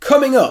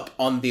Coming up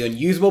on the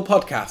Unusable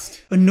Podcast.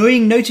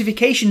 Annoying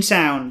notification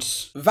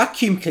sounds.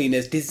 Vacuum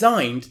cleaners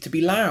designed to be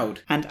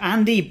loud. And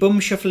Andy bum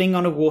shuffling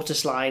on a water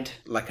slide.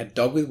 Like a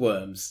dog with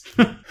worms.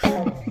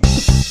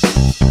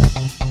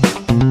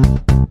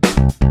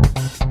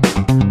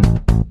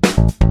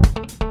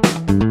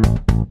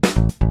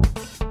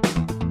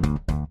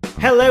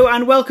 Hello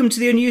and welcome to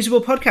the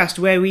Unusable Podcast,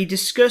 where we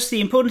discuss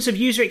the importance of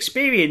user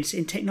experience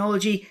in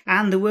technology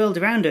and the world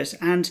around us,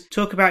 and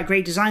talk about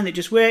great design that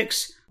just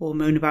works, or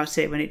moan about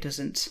it when it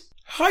doesn't.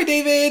 Hi,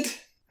 David.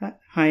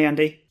 Hi,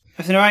 Andy.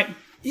 Everything all right?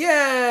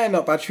 Yeah,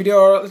 not bad. Should we do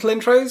our little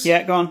intros?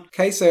 Yeah, go on.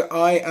 Okay, so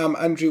I am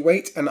Andrew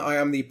Waite, and I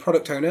am the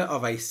product owner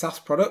of a SaaS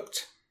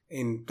product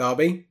in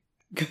Derby.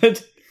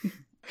 Good.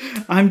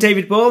 I'm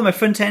David Ball. I'm a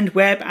front-end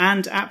web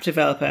and app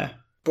developer.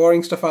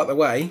 Boring stuff out the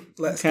way.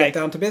 Let's get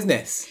down to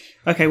business.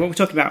 Okay, what are we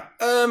talking about?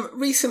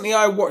 Recently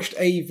I watched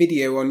a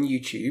video on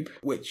YouTube,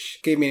 which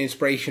gave me an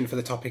inspiration for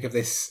the topic of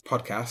this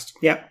podcast.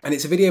 Yeah. And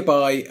it's a video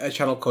by a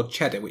channel called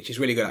Cheddar, which is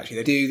really good, actually.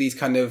 They do these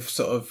kind of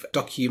sort of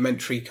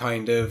documentary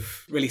kind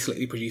of really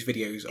slickly produced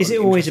videos. Is it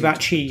always about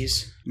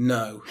cheese?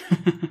 No.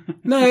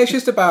 No, it's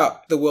just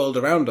about the world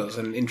around us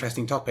and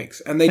interesting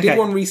topics. And they did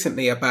one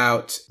recently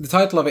about, the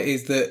title of it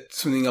is that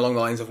something along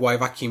the lines of why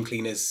vacuum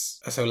cleaners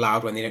are so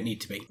loud when they don't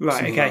need to be.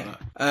 Right, okay. Like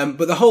that.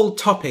 But the whole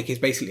topic is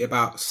basically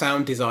about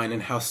sound design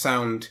and how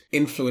sound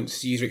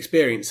influences user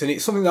experience. And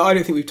it's something that I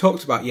don't think we've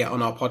talked about yet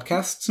on our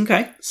podcasts.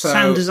 Okay. So,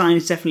 sound design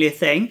is definitely a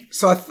thing.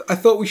 So I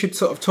thought we should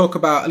sort of talk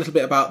about a little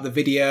bit about the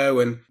video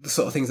and the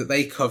sort of things that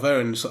they cover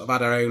and sort of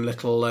add our own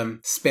little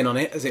spin on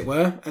it, as it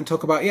were, and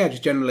talk about,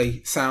 just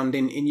generally sound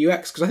in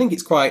UX, because I think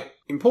it's quite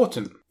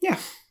important. Yeah.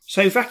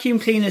 So vacuum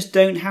cleaners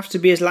don't have to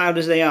be as loud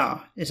as they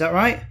are. Is that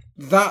right?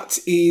 That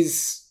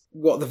is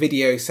what the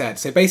video said.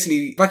 So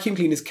basically, vacuum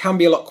cleaners can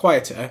be a lot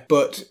quieter,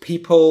 but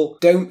people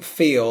don't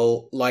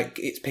feel like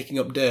it's picking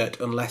up dirt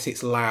unless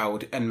it's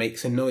loud and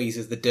makes a noise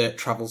as the dirt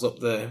travels up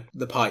the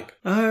pipe.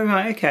 Oh,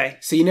 right, okay.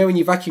 So when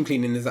you vacuum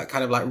cleaning, there's that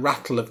kind of like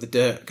rattle of the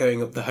dirt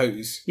going up the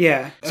hose.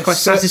 Yeah, it's quite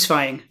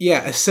satisfying.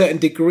 Yeah, a certain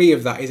degree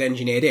of that is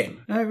engineered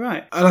in. Oh,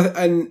 right.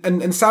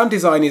 And sound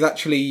design is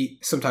actually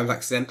sometimes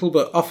accidental,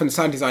 but often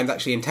sound design is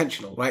actually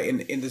intentional, right?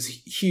 And there's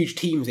huge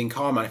teams in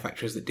car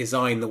manufacturers that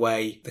design the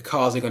way the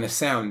cars are going to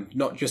sound,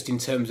 not just in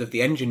terms of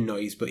the engine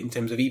noise, but in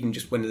terms of even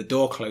just when the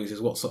door closes,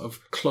 what sort of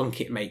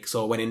clunk it makes,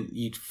 or when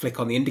you flick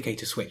on the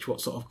indicator switch,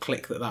 what sort of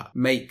click that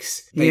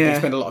makes. They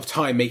spend a lot of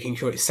time making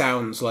sure it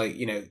sounds like,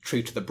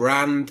 true to the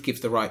brand,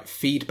 gives the right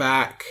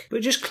feedback.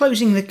 But just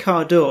closing the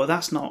car door,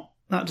 that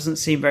doesn't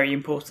seem very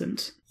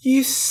important.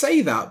 You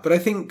say that, but I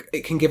think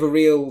it can give a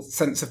real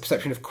sense of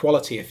perception of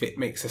quality if it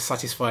makes a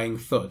satisfying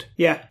thud.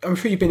 Yeah. I'm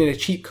sure you've been in a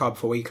cheap car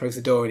before where you close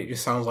the door and it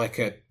just sounds like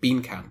a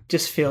bean can.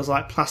 Just feels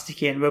like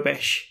plasticky and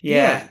rubbish.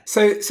 Yeah.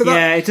 So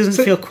it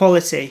doesn't feel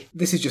quality.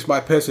 This is just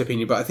my personal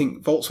opinion, but I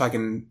think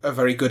Volkswagen are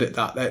very good at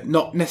that. They're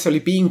not necessarily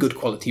being good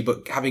quality,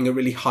 but having a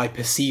really high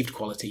perceived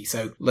quality.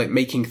 So like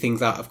making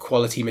things out of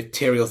quality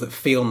materials that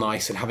feel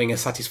nice and having a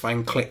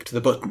satisfying click to the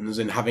buttons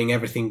and having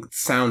everything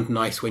sound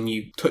nice when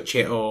you touch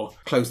it or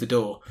close the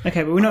door.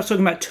 Okay, but we're not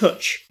talking about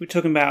touch. We're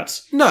talking about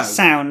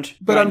sound.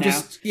 But right I'm now.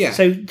 just, yeah.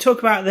 So talk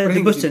about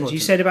the buttons. You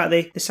said about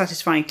the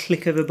satisfying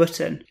click of a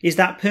button. Is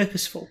that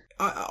purposeful?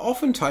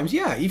 Oftentimes,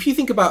 yeah. If you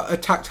think about a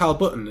tactile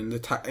button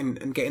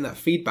and getting that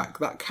feedback,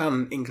 that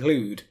can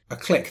include a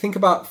click. Think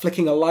about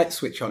flicking a light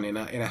switch on in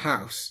a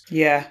house.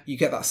 Yeah. You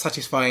get that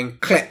satisfying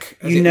click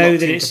as you it know locks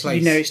that into it's place.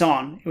 You know it's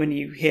on when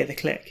you hear the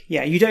click.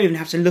 Yeah, you don't even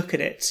have to look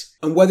at it.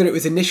 And whether it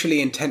was initially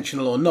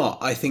intentional or not,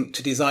 I think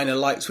to design a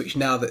light switch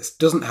now that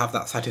doesn't have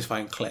that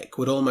satisfying click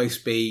would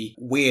almost be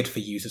weird for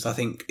users. I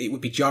think it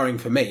would be jarring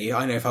for me.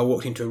 I know if I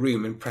walked into a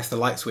room and pressed the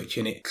light switch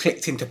and it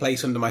clicked into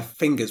place under my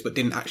fingers but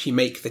didn't actually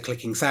make the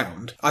clicking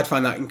sound, I'd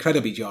find that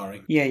incredibly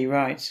jarring. Yeah, you're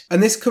right.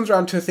 And this comes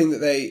around to a thing that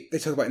they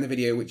talk about in the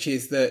video, which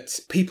is that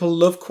people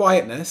love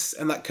quietness,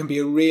 and that can be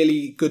a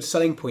really good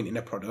selling point in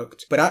a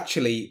product, but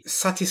actually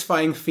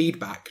satisfying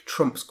feedback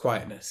trumps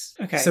quietness.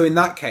 Okay. So in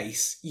that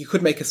case, you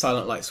could make a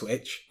silent light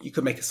switch, you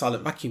could make a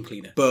silent vacuum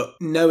cleaner, but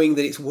knowing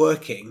that it's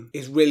working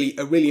is really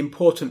a really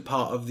important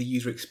part of the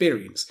user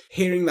experience.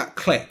 Hearing that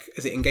click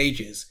as it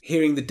engages,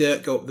 hearing the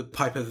dirt go up the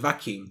pipe of the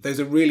vacuum, those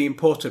are really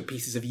important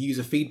pieces of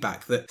user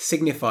feedback that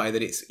signify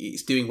that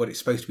it's doing what it's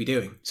supposed to be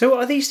doing. So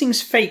are these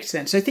things faked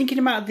then? So thinking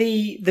about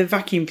the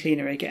vacuum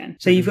cleaner again.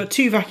 So you've got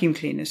two vacuum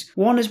cleaners.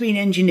 One has been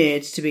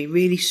engineered to be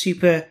really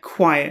super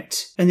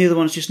quiet and the other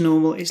one's just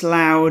normal. It's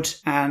loud,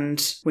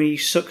 and when you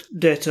suck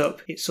dirt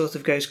up, it sort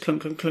of goes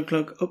clunk, clunk, clunk,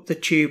 clunk up the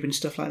tube and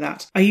stuff like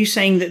that. Are you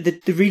saying that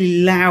the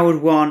really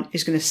loud one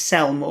is going to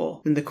sell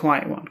more than the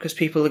quiet one? Because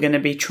people are going to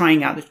be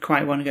trying out the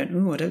quiet one and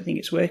going, oh, I don't think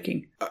it's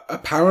working.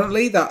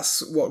 Apparently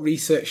that's what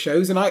research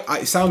shows, and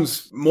it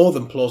sounds more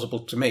than plausible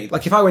to me.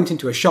 Like if I went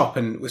into a shop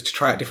and was to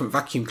try out different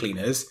vacuum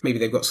cleaners. Maybe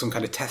they've got some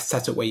kind of test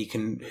setup where you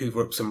can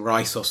hoover up some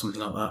rice or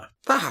something like that.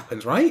 That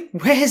happens, right?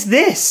 Where's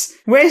this?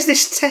 Where's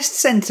this test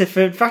centre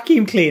for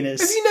vacuum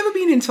cleaners? Have you never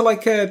been into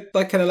like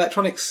an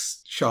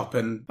electronics shop?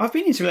 And I've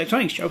been into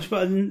electronics shops,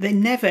 but they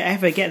never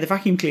ever get the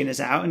vacuum cleaners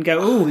out and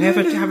go,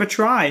 have a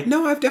try.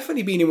 No, I've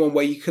definitely been in one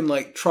where you can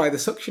like try the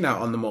suction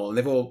out on them all, and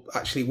they're all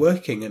actually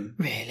working. And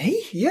Really?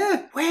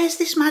 yeah, Where's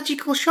this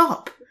magical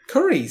shop?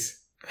 Curry's.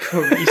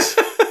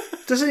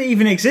 Doesn't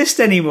even exist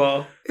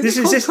anymore. Is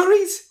it called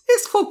Curry's?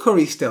 It's called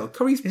Curry's still.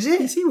 Curry's Is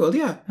it? PC World,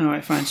 yeah. All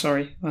right, fine.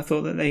 Sorry, I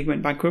thought that they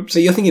went bankrupt. So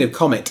you're thinking of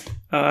Comet.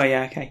 Oh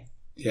yeah, okay.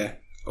 Yeah.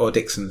 Or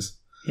Dixon's.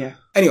 Yeah.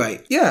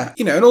 Anyway, yeah,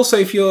 and also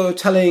if you're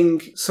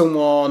telling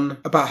someone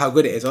about how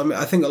good it is,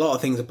 I think a lot of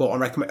things are bought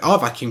on our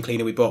vacuum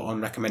cleaner we bought on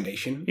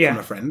recommendation from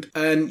a friend.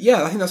 And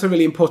yeah, I think that's a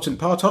really important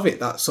part of it,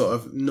 that sort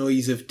of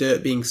noise of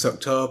dirt being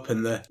sucked up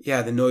and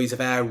the noise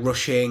of air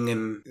rushing,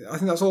 and I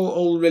think that's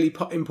all really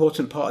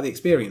important part of the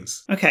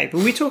experience. Okay, but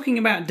we're talking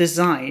about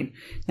design.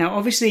 Now,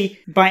 obviously,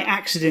 by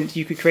accident,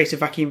 you could create a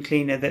vacuum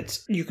cleaner that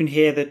you can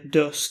hear the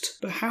dust,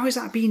 but how is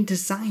that being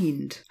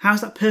designed? How is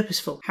that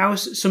purposeful? How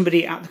has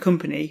somebody at the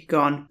company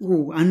gone,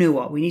 ooh, I know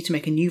what, we need to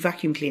make a new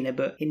vacuum cleaner,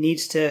 but it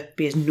needs to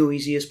be as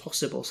noisy as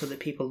possible so that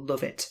people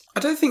love it?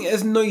 I don't think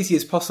as noisy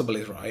as possible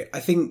is right.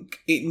 I think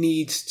it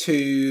needs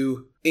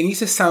to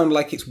sound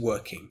like it's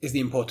working is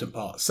the important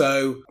part.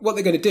 So what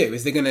they're going to do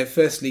is they're going to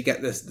firstly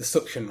get the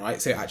suction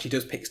right, so it actually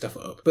does pick stuff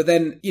up. But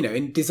then,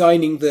 in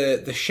designing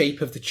the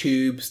shape of the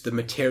tubes, the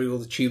material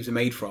the tubes are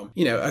made from,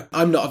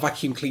 I'm not a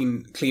vacuum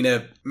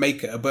cleaner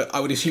maker, but I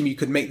would assume you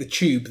could make the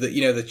tube that,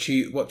 the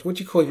tube, what do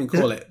you even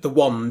call it? The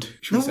wand.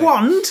 The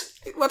wand?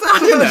 What, I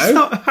don't know. It's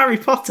not Harry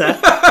Potter.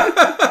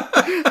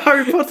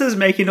 Harry Potter's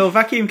making all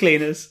vacuum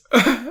cleaners.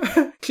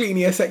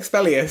 Cleanius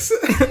Expellius.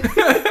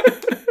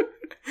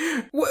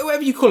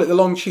 Whatever you call it, the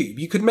long tube,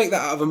 you could make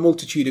that out of a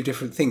multitude of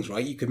different things,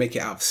 right? You could make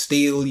it out of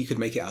steel, you could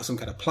make it out of some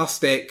kind of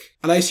plastic.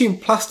 And I assume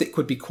plastic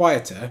would be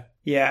quieter.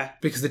 Yeah.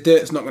 Because the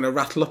dirt's not going to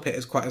rattle up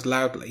it quite as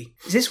loudly.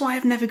 Is this why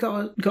I've never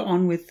got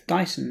on with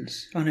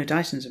Dysons? Oh no,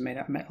 Dysons are made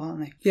out of metal,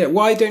 aren't they? Yeah,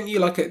 why don't you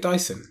like it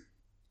Dyson?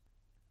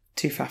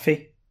 Too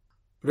faffy.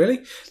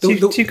 Really?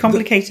 Too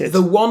complicated.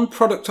 The one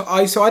product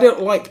I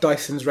don't like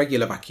Dyson's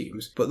regular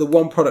vacuums, but the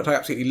one product I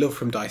absolutely love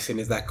from Dyson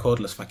is their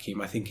cordless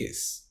vacuum. I think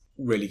it's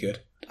really good.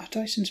 Oh,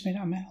 Dyson's made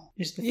out of metal.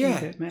 Is the thing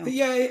bit metal?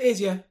 Yeah, it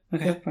is, yeah.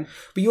 Okay, yeah. fine.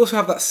 But you also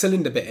have that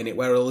cylinder bit in it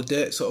where all the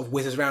dirt sort of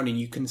whizzes around and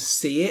you can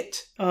see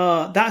it.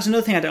 That's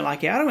another thing I don't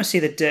like. I don't want to see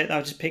the dirt that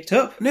I just picked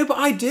up. No, but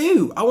I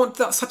do. I want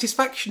that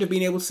satisfaction of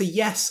being able to see,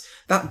 yes,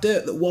 that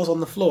dirt that was on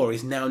the floor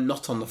is now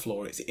not on the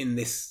floor. It's in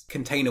this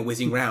container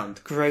whizzing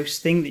round. Gross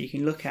thing that you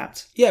can look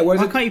at. Yeah, why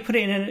can't you put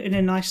it in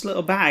a nice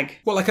little bag?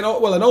 Well, like an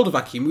older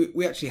vacuum,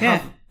 we actually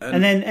have.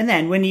 And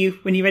then when you're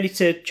ready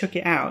to chuck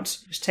it out,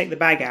 just take the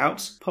bag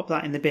out, pop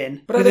that in the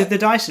bin. But the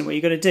Dyson, what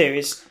you've got to do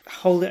is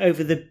hold it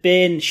over the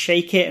bin,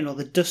 shake it, and all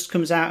the dust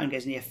comes out and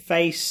goes in your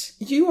face.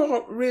 You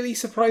are really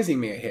surprising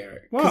me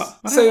here. What?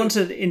 I don't want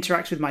to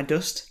interact with my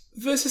dust.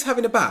 Versus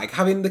having a bag,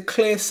 having the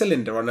clear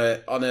cylinder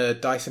on a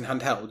Dyson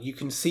handheld, you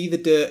can see the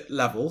dirt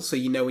level, so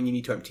you know when you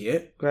need to empty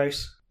it.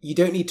 Gross. You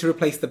don't need to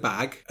replace the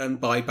bag and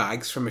buy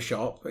bags from a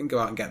shop and go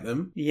out and get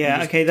them.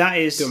 Yeah, okay, that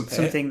is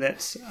something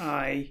that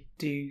I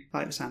do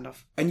like the sound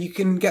of. And you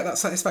can get that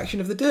satisfaction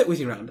of the dirt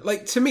whizzing around.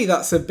 Like, to me,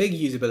 that's a big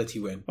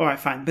usability win. All right,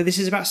 fine. But this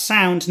is about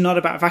sound, not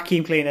about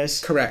vacuum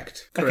cleaners.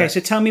 Correct. Okay, so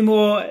tell me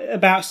more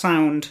about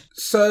sound.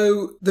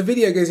 So the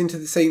video goes into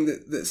saying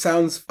that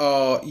sounds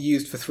are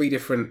used for 3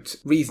 different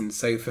reasons.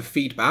 So for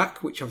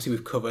feedback, which obviously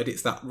we've covered,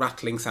 it's that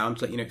rattling sound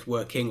to let you know it's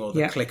working, or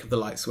the click of the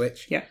light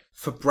switch. Yeah.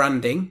 For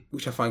branding,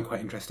 which I find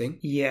quite interesting.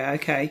 Yeah,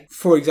 okay.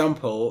 For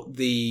example,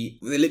 they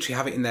literally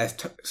have it in their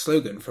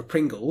slogan for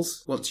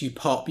Pringles. Once you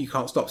pop, you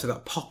can't stop. So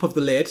that pop of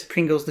the lid.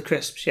 Pringles the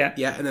crisps, yeah.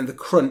 Yeah, and then the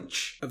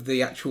crunch of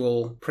the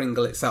actual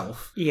Pringle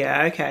itself.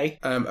 Yeah, okay.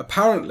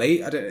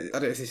 Apparently, I don't know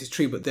if this is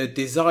true, but the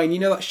design,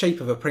 that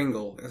shape of a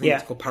Pringle, I think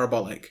it's called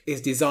parabolic,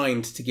 is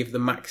designed to give the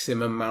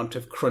maximum amount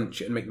of crunch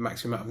and make the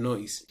maximum amount of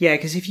noise. Yeah,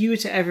 because if you were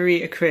to ever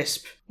eat a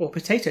crisp or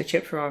potato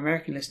chip for our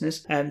American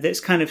listeners, that's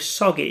kind of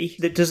soggy,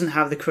 that doesn't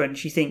have the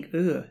crunch, you think,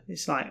 ugh,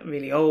 it's like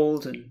really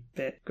old and a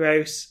bit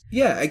gross.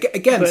 Yeah,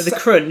 again... But the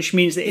crunch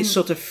means that it's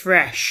sort of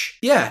fresh.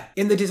 Yeah,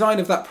 in the design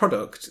of that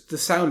product, the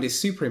sound is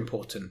super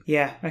important.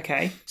 Yeah,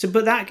 okay.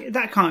 But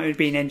that can't have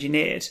been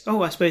engineered.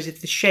 Oh, I suppose if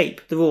the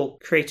shape, they're all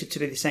created to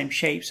be the same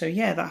shape, so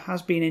yeah, that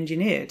has been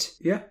engineered.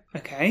 Yeah.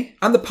 Okay.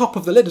 And the pop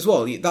of the lid as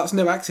well, that's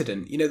no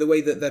accident. The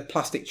way that the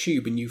plastic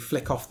tube and you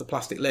flick off the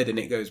plastic lid and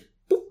it goes...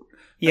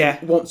 Yeah.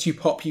 And once you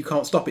pop, you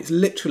can't stop. It's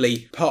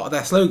literally part of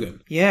their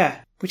slogan.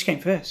 Yeah. Which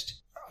came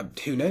first?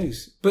 Who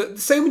knows? But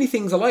so many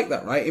things are like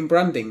that, right? In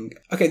branding.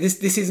 Okay,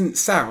 this isn't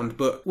sound,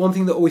 but one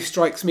thing that always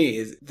strikes me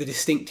is the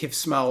distinctive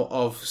smell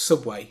of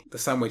Subway, the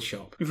sandwich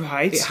shop.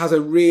 Right. It has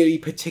a really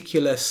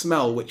particular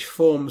smell which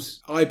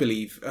forms, I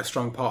believe, a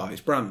strong part of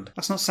its brand.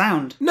 That's not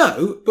sound.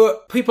 No,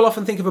 but people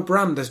often think of a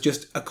brand as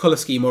just a colour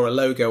scheme or a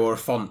logo or a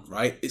font,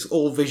 right? It's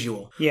all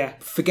visual. Yeah.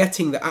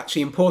 Forgetting that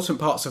actually important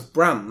parts of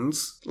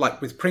brands,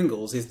 like with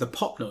Pringles, is the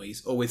pop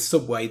noise, or with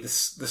Subway, the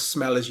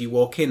smell as you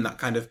walk in, that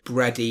kind of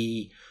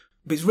bready...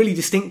 But it's really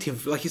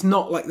distinctive. Like, it's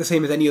not like the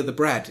same as any other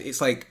bread.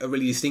 It's like a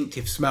really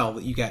distinctive smell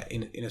that you get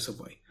in a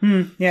Subway.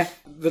 Yeah.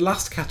 The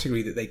last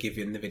category that they give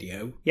in the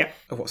video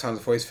of what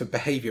sounds for is for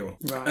behavioural.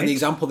 Right. And the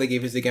example they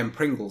give is, again,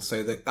 Pringles.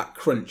 So that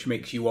crunch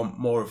makes you want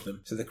more of them.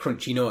 So the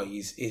crunchy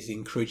noise is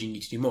encouraging you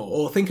to do more.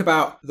 Or think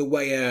about the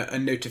way a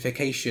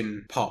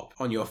notification pop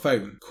on your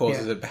phone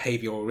causes a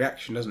behavioural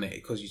reaction, doesn't it?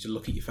 It causes you to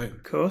look at your phone.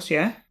 Of course,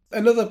 yeah.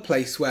 Another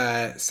place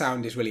where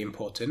sound is really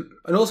important,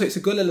 and also it's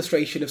a good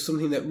illustration of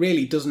something that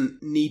really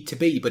doesn't need to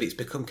be, but it's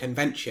become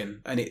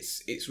convention, and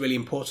it's really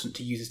important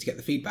to users to get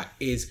the feedback,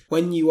 is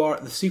when you are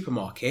at the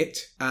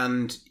supermarket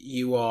and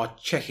you are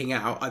checking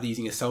out, either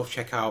using a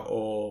self-checkout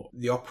or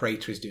the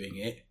operator is doing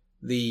it,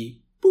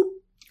 the boop.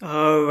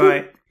 Oh,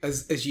 right. Boop,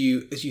 as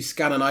you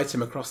scan an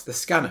item across the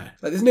scanner.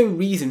 Like, there's no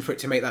reason for it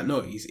to make that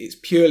noise. It's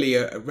purely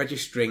a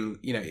registering,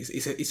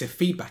 it's a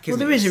feedback, isn't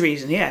it? Well, there is a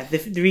reason, yeah.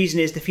 The reason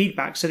is the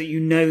feedback, so that you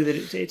know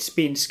that it's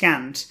being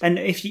scanned. And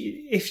if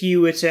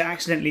you were to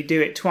accidentally do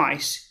it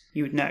twice,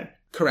 you would know.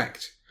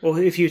 Correct. Or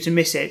if you were to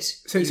miss it.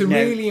 So it's a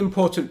really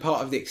important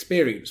part of the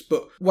experience.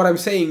 But what I'm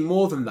saying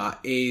more than that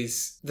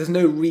is there's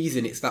no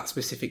reason it's that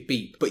specific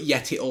beep, but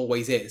yet it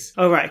always is.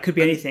 Oh, right. It could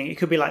be anything. It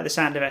could be like the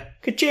sound of a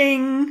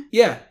ka-ching.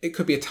 Yeah. It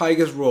could be a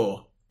tiger's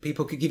roar.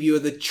 People could give you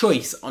the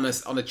choice on a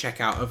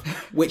checkout of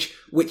which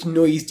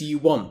noise do you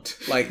want.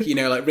 Like,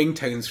 like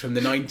ringtones from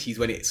the 90s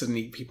when it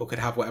suddenly people could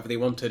have whatever they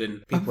wanted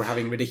and people were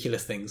having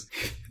ridiculous things.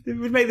 It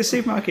would make the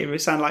supermarket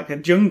sound like a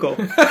jungle.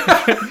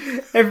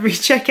 Every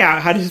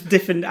checkout had a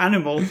different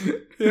animal.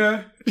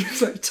 Yeah.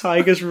 It's like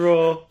tiger's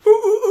roar. Ooh,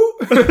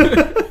 ooh,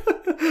 ooh.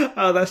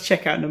 Oh, that's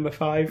checkout number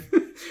 5.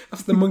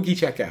 That's the monkey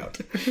checkout.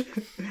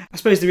 I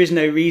suppose there is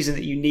no reason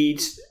that you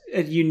need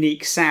a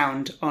unique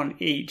sound on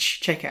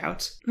each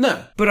checkout.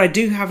 No. But I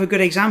do have a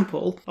good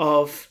example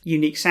of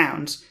unique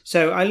sounds.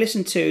 So I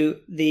listened to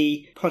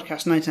the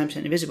podcast 99%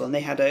 Invisible, and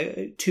they had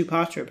a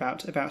 2-parter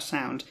about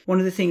sound. One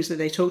of the things that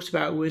they talked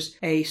about was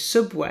a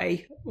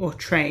subway or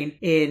train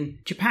in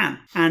Japan,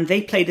 and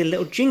they played a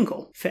little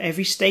jingle for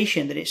every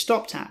station that it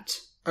stopped at.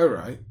 Oh,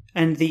 right.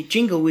 And the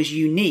jingle was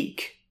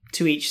unique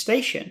to each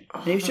station.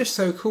 Oh, and it was that's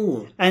so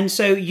cool. And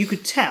so you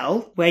could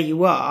tell where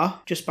you are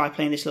just by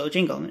playing this little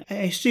jingle. And I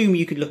assume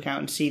you could look out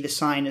and see the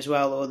sign as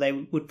well, or they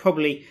would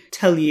probably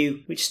tell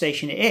you which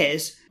station it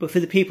is. But for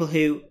the people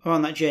who are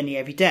on that journey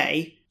every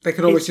day, they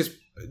can always just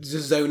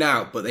zone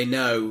out, but they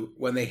know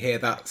when they hear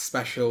that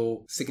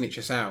special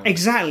signature sound.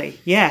 Exactly.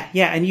 Yeah.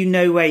 And you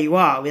know where you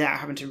are without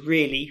having to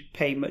really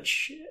pay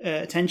much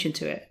attention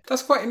to it.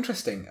 That's quite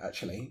interesting,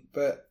 actually.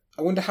 But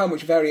I wonder how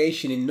much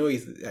variation in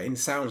noise, in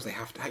sounds they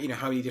have to,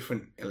 how many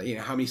different,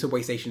 how many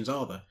subway stations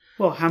are there?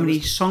 Well, how many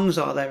songs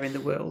are there in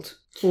the world?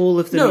 All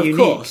of them unique.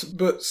 No, of course,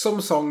 but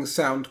some songs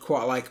sound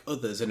quite like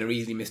others and are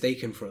easily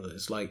mistaken for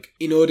others. Like,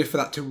 in order for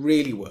that to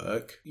really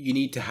work, you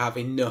need to have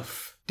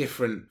enough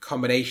different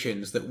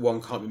combinations that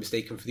one can't be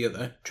mistaken for the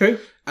other. True.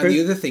 And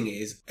the other thing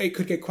is, it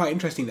could get quite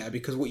interesting there,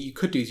 because what you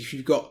could do is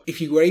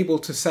if you were able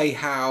to say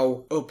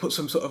or put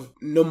some sort of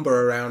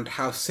number around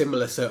how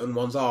similar certain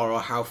ones are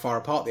or how far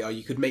apart they are,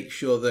 you could make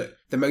sure that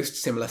the most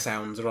similar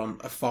sounds are on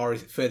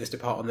furthest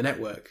apart on the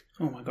network.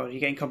 Oh my God, you're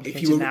getting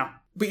complicated now.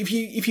 But if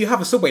you have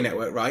a subway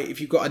network, right,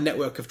 if you've got a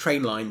network of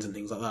train lines and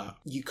things like that,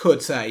 you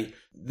could say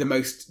the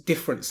most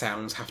different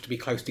sounds have to be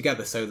close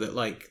together, so that,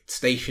 like,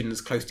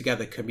 stations close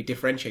together can be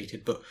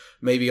differentiated, but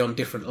maybe on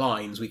different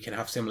lines we can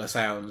have similar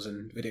sounds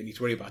and we don't need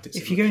to worry about it so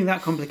If you're going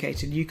that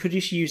complicated, you could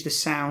just use the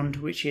sound,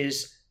 which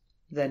is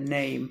the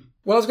name.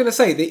 Well, I was going to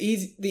say, the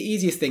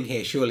easiest thing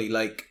here, surely,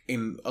 like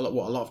in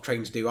what a lot of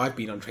trains do, I've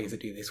been on trains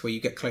that do this, where you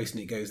get close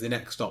and it goes, the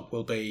next stop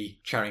will be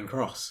Charing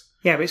Cross.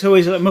 Yeah, but it's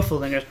always a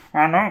muffled and goes...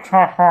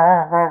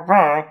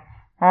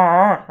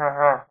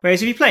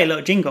 Whereas if you play a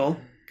little jingle,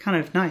 kind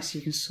of nice,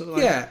 you can sort of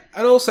like... Yeah,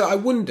 and also I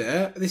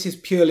wonder, this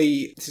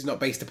is not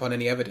based upon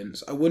any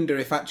evidence, I wonder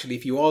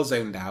if you are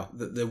zoned out,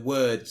 that the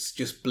words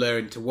just blur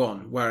into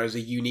one, whereas a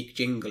unique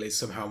jingle is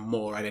somehow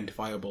more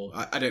identifiable.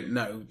 I don't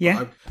know.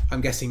 Yeah.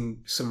 I'm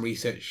guessing some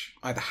research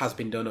either has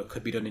been done or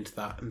could be done into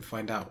that and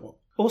find out what...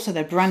 Also,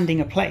 they're branding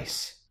a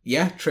place.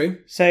 Yeah, true.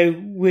 So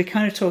we're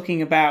kind of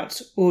talking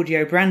about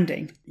audio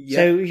branding. Yeah.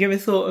 So have you ever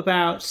thought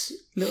about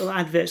little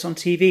adverts on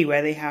TV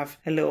where they have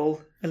a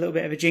little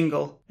bit of a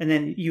jingle and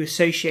then you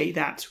associate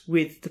that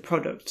with the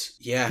product?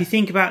 Yeah. If you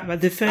think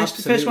about the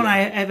first one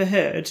I ever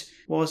heard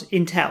was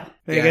Intel.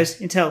 Where it goes,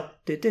 Intel,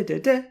 da da da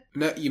da.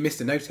 No, you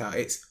missed a note out.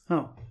 It's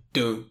oh.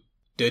 Do.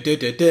 Da, da,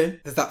 da, da.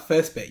 There's that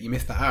first bit, you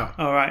missed that out.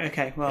 Oh, right,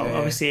 okay. Well,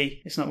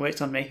 obviously it's not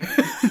worked on me.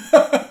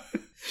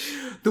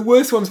 The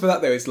worst ones for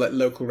that, though, is like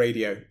local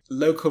radio.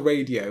 Local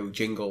radio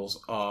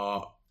jingles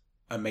are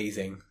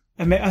amazing.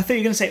 I thought you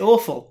were going to say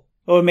awful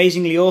or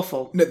amazingly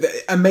awful. No,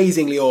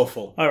 amazingly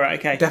awful. All right,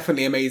 okay.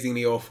 Definitely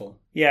amazingly awful.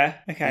 Yeah,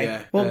 okay.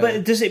 Yeah, well,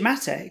 but does it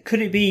matter?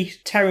 Could it be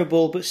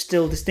terrible but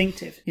still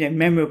distinctive?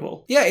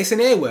 Memorable? Yeah, it's an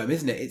earworm,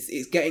 isn't it?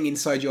 It's getting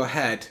inside your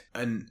head.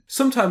 And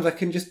sometimes I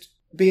can just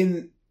be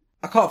in...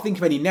 I can't think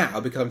of any now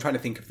because I'm trying to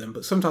think of them,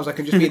 but sometimes I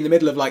can just be in the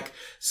middle of like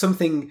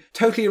something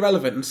totally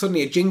irrelevant and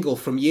suddenly a jingle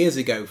from years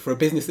ago for a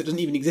business that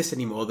doesn't even exist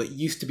anymore that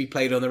used to be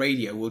played on the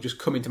radio will just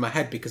come into my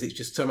head because it's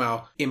just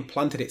somehow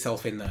implanted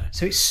itself in there.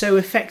 So it's so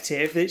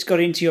effective that it's got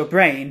into your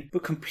brain,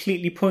 but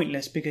completely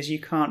pointless because you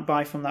can't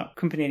buy from that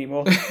company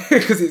anymore.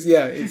 Because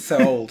it's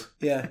so old.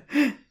 Yeah.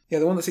 Yeah,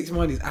 the one that sticks in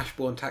mind is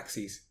Ashbourne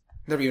Taxis.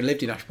 Never even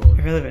lived in Ashbourne.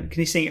 Irrelevant.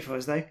 Can you sing it for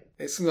us though?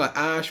 It's something like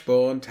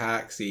Ashbourne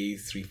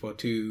Taxis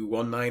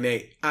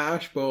 342198.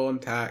 Ashbourne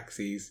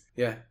Taxis.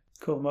 Yeah.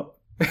 Call them up.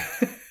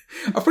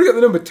 I've probably got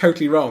the number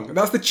totally wrong.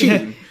 That's the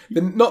tune.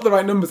 Not the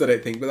right numbers, I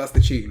don't think, but that's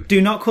the tune.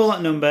 Do not call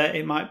that number.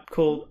 It might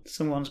call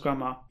someone's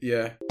grandma.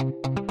 Yeah.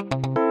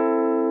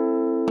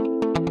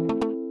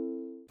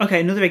 Okay,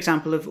 another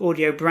example of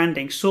audio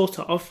branding, sort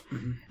of,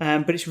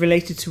 but it's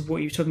related to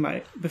what you were talking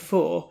about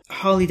before.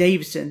 Harley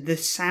Davidson, the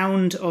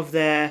sound of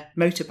their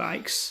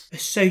motorbikes are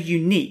so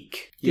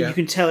unique that you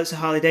can tell it's a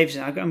Harley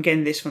Davidson. I'm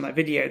getting this from that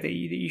video that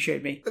you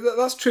showed me.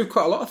 That's true of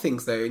quite a lot of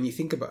things, though, and you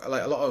think about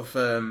like a lot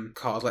of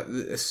cars, like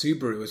the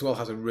Subaru as well,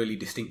 has a really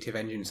distinctive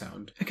engine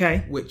sound.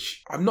 Okay.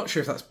 Which I'm not sure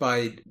if that's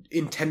by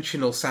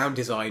intentional sound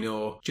design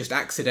or just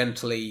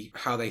accidentally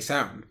how they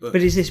sound. But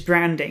is this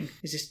branding?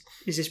 Is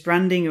this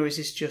branding or is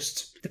this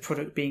just the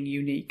product being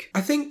unique?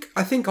 I think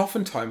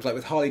oftentimes, like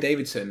with Harley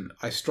Davidson,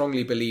 I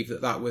strongly believe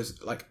that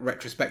was like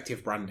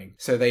retrospective branding.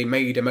 So they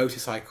made a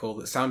motorcycle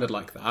that sounded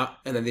like that,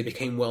 and then they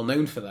became well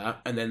known for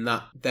that, and then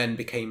that then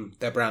became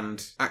their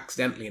brand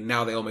accidentally, and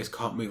now they almost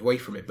can't move away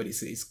from it. But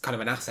it's kind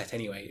of an asset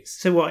anyway.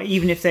 So what?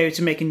 Even if they were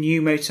to make a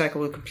new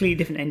motorcycle with a completely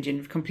different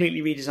engine,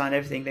 completely redesign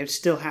everything, they would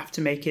still have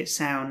to make it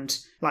sound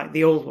like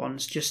the old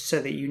ones, just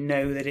so that you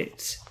know that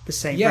it's the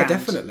same brand.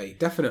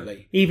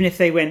 Definitely. Even if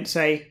they went,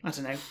 say, I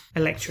don't know,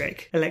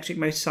 electric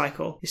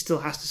motorcycle, it still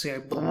has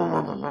to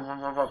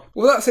go.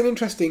 Well, that's an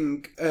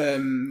interesting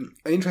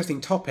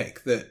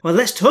topic. Well,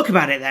 let's talk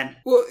about it then.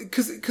 Well,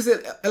 because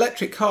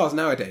electric cars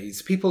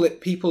nowadays, people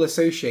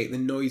associate the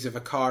noise of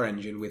a car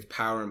engine with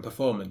power and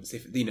performance.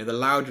 If the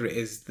louder it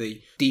is,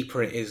 the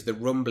deeper it is, the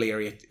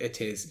rumblier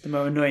it is, the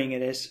more annoying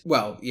it is.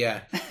 Well,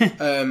 yeah.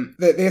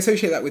 They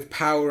associate that with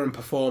power and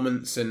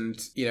performance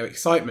and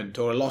excitement,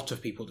 or a lot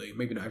of people do,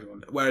 maybe not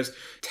everyone. Whereas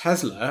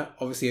Tesla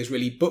obviously has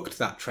really bucked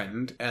that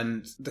trend,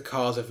 and the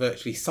cars are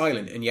virtually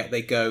silent, and yet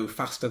they go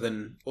faster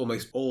than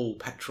almost all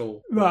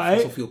petrol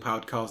fossil fuel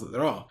powered cars that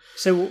there are.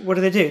 So what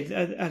do they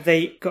do? Have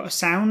they got a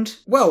sound?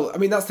 Well, I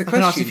mean, that's the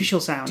question. An artificial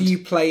sound. Do you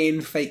play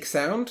in fake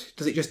sound?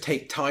 Does it just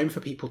take time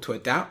for people to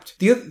adapt?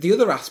 The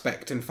other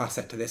aspect and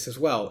facet to this as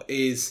well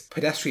is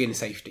pedestrian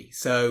safety.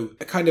 So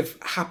a kind of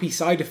happy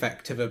side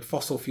effect of a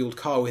fossil fueled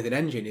car with an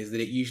engine is that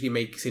it usually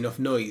makes enough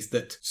noise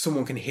that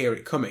someone can hear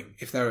it coming.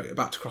 If they're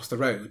about to cross the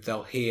road,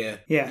 they'll hear,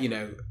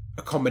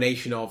 a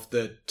combination of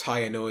the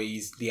tyre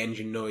noise, the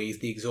engine noise,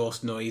 the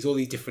exhaust noise, all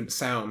these different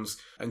sounds,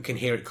 and can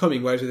hear it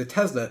coming. Whereas with a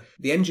Tesla,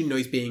 the engine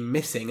noise being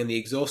missing and the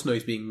exhaust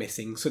noise being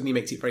missing suddenly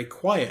makes it very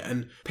quiet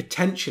and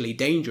potentially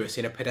dangerous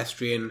in a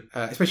pedestrian,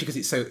 especially because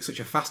it's such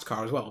a fast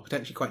car as well,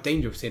 potentially quite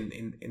dangerous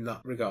in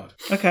that regard.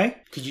 Okay.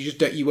 Because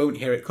you won't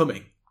hear it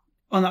coming.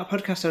 On that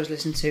podcast I was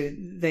listening to,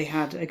 they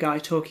had a guy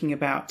talking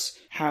about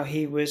how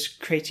he was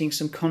creating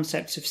some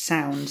concepts of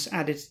sounds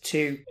added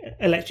to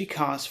electric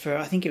cars for,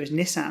 I think it was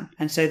Nissan.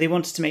 And so they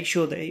wanted to make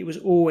sure that it was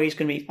always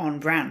going to be on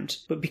brand.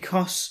 But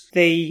because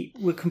they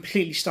were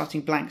completely starting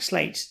blank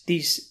slate,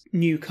 these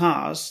new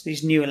cars,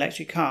 these new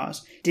electric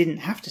cars, didn't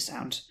have to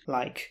sound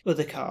like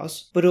other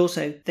cars. But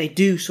also they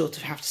do sort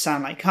of have to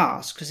sound like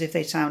cars, because if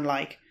they sound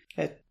like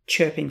a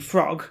chirping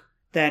frog,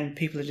 then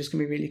people are just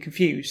going to be really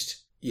confused.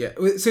 Yeah.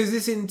 So is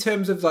this in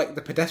terms of like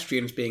the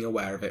pedestrians being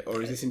aware of it,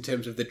 or is this in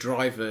terms of the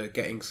driver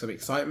getting some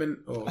excitement?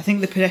 Or I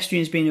think the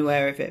pedestrians being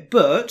aware of it,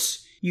 but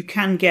you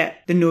can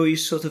get the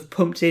noise sort of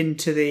pumped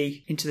into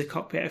the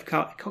cockpit of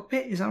car.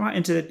 Cockpit, is that right?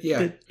 Into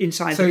the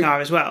inside the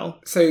car as well.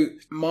 So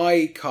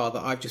my car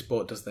that I've just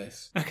bought does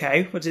this.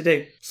 Okay, what does it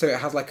do? So it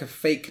has like a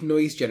fake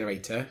noise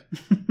generator.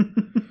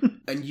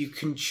 And you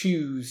can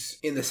choose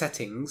in the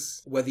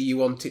settings whether you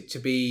want it to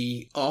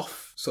be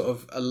off, sort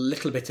of a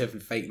little bit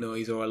of fake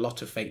noise or a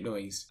lot of fake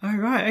noise. Oh,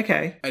 right,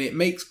 okay. And it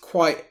makes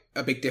quite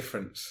a big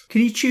difference.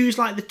 Can you choose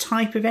like the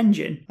type of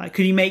engine? Like,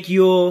 could you make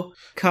your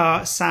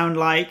car sound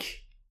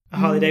like a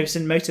Harley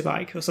Davidson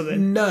motorbike or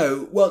something?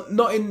 No, well,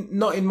 not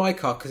in my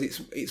car, because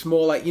it's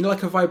more like,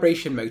 like a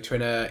vibration motor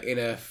in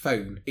a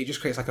phone. It just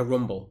creates like a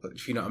rumble,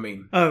 if you know what I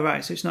mean. Oh,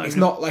 right. So it's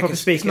not like a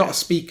speaker. It's not a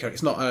speaker.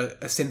 It's not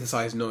a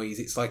synthesized noise.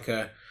 It's like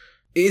a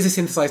It is a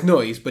synthesized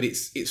noise, but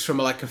it's from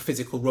like a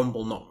physical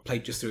rumble, not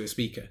played just through a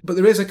speaker. But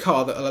there is a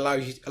car that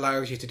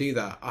allows you to do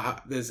that. I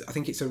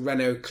think it's a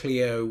Renault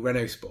Clio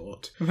Renault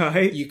Sport.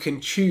 Right. You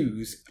can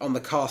choose on the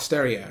car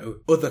stereo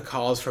other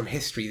cars from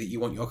history that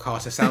you want your car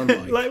to sound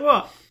like. Like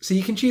what? So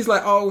you can choose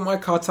like, oh, my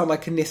car sound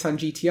like a Nissan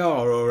GTR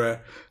or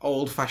a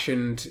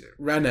old-fashioned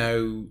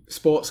Renault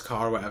sports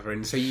car or whatever,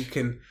 and so you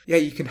can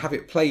have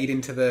it played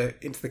into the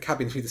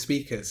cabin through the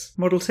speakers.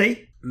 Model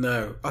T?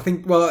 No, I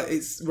think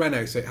it's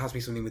Renault, so it has to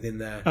be something within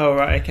there. Oh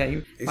right,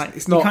 okay.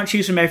 It's not. You can't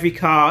choose from every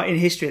car in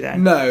history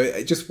then.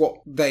 No, just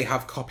what they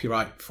have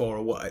copyright for,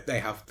 or what they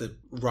have the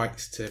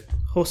rights to.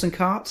 Horse and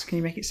carts? Can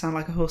you make it sound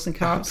like a horse and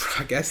carts?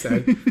 I guess so.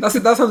 That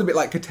sounds a bit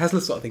like a Tesla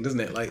sort of thing, doesn't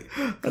it? Like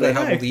they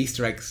have all the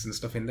Easter eggs and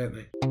stuff in, don't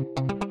they?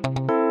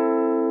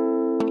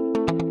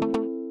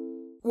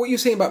 What you're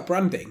saying about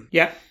branding.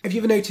 Yeah. Have you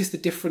ever noticed the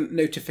different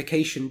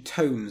notification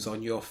tones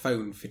on your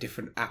phone for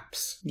different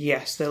apps?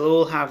 Yes, they'll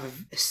all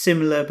have a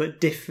similar but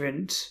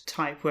different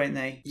type, won't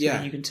they? So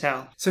that you can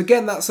tell. So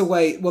again, that's a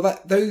way. Well,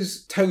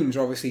 those tones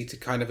are obviously to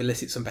kind of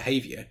elicit some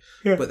behaviour,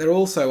 but they're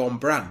also on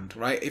brand,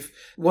 right? If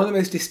one of the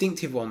most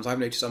distinctive ones I've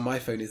noticed on my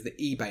phone is the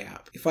eBay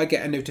app. If I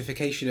get a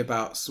notification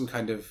about some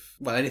kind of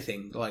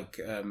anything like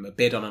a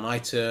bid on an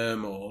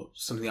item or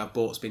something I've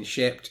bought's been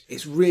shipped,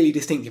 it's really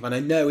distinctive, and I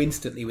know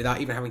instantly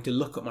without even having to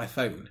look at my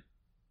phone.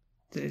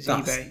 That's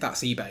eBay.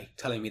 That's eBay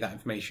telling me that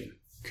information.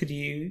 Could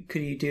you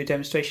do a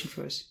demonstration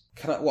for us?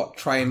 Can I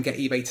try and get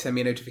eBay to send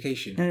me a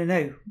notification?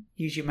 No.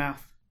 Use your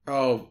mouth.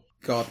 Oh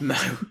God, no.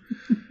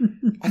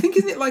 I think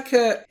isn't it like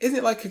a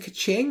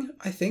ka-ching?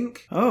 I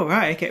think. Oh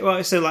right, okay.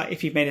 Well, so like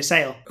if you've made a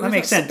sale, that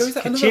makes sense.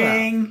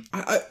 Ka-ching.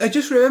 I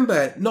just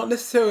remember not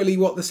necessarily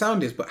what the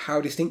sound is, but how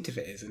distinctive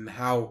it is, and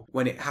how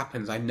when it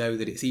happens, I know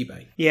that it's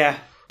eBay. Yeah.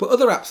 But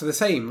other apps are the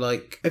same.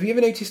 Like, have you ever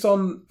noticed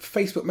on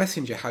Facebook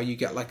Messenger how you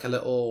get like a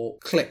little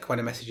click when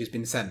a message has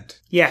been sent?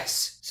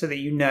 Yes, so that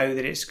you know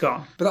that it's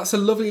gone. But that's a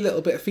lovely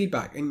little bit of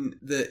feedback, and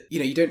that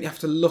you don't have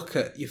to look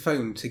at your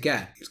phone to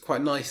get. It's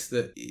quite nice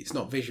that it's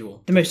not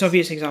visual. The most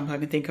obvious example I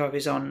can think of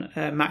is on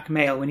Mac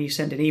Mail. When you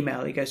send an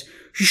email, it goes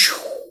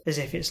as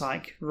if it's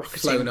like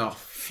rocketing.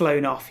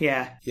 Flown off,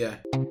 yeah. Yeah.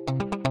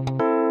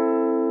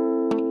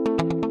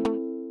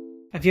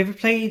 Have you ever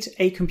played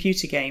a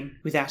computer game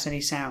without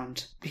any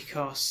sound?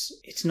 Because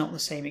it's not the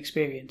same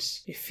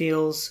experience. It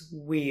feels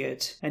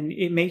weird, and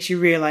it makes you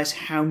realise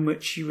how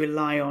much you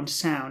rely on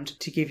sound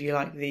to give you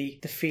like the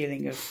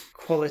feeling of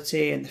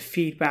quality and the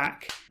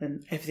feedback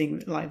and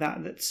everything like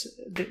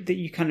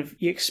that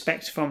you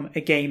expect from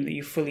a game that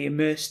you're fully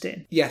immersed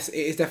in. Yes,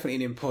 it is definitely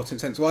an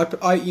important sense. Well,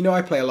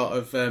 I play a lot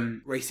of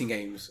racing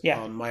games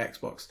on my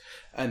Xbox,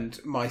 and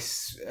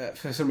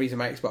for some reason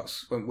my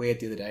Xbox went weird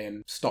the other day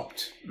and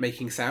stopped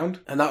making sound,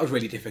 and that was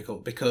really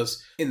difficult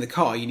because in the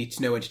car you need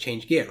to know when to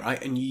change gear,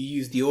 right? And you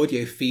use the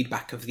audio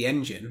feedback of the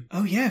engine.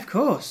 Oh yeah, of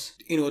course.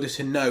 In order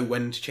to know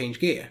when to change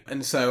gear.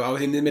 And so I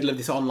was in the middle of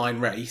this online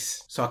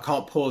race, so I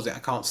can't pause it, I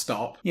can't stop.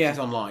 It's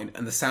online,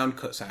 and the sound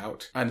cuts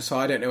out, and so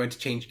I don't know when to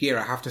change gear.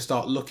 I have to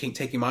start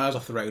taking my eyes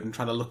off the road and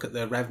trying to look at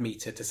the rev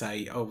meter to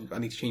say, oh, I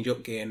need to change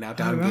up gear, now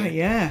down gear. Right,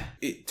 yeah.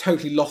 It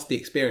totally lost the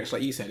experience,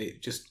 like you said.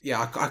 It just,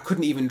 I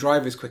couldn't even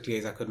drive as quickly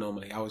as I could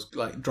normally. I was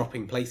like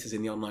dropping places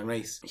in the online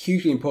race.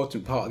 Hugely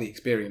important part of the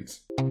experience.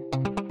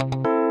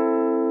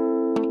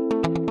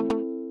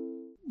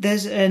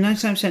 There's a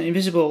 99%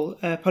 Invisible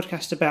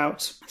podcast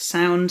about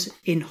sound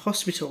in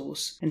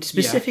hospitals, and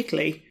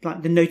specifically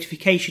like the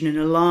notification and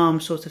alarm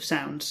sort of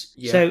sounds.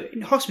 Yeah. So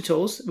in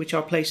hospitals, which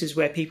are places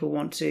where people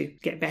want to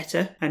get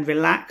better and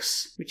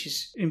relax, which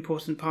is an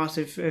important part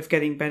of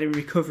getting better and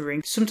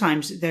recovering,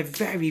 sometimes they're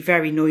very,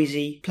 very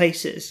noisy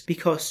places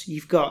because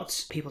you've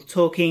got people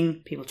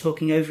talking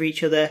over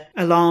each other,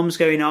 alarms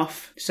going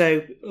off,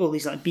 so all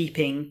these like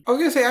beeping. I was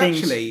going to say, things.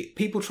 Actually,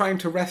 people trying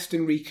to rest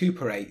and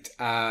recuperate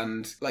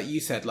and, like you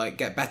said, like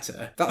get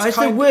better. That's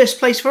the worst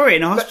place for it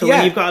in a hospital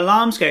when you've got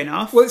alarms going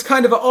off. Well, it's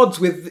kind of at odds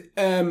with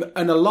an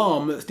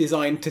alarm that's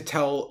designed to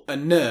tell a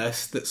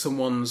nurse that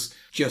someone's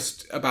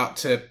just about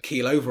to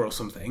keel over or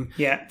something.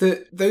 Yeah.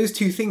 Those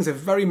two things are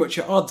very much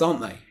at odds,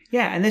 aren't they?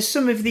 Yeah, and there's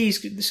some of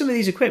these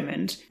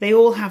equipment, they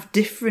all have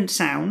different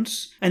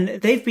sounds, and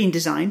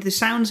the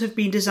sounds have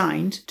been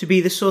designed to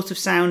be the sort of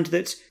sound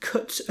that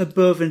cuts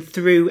above and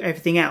through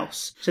everything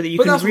else, so that you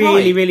can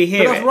really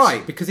hear it. But that's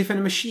right, because if a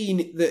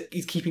machine that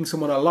is keeping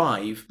someone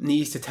alive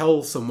needs to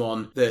tell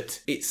someone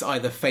that it's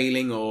either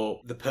failing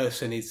or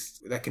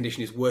their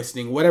condition is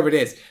worsening, whatever it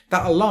is,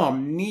 that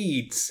alarm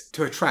needs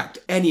to attract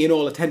any and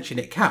all attention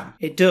it can.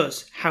 It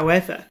does.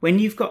 However, when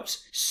you've got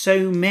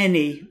so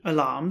many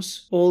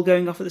alarms all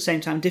going off at the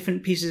same time,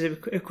 different pieces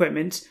of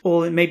equipment,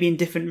 or maybe in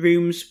different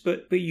rooms,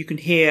 but you can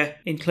hear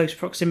in close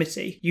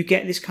proximity, you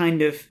get this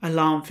kind of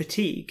alarm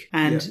fatigue.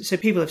 And so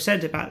people have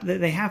said about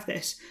that they have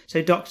this.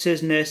 So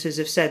doctors, nurses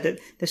have said that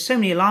there's so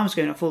many alarms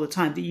going off all the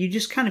time that you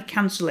just kind of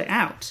cancel it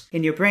out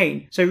in your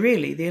brain. So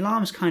really, the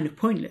alarm's kind of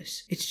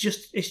pointless. It's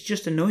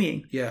just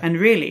annoying. Yeah. And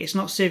really, it's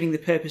not serving the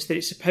purpose that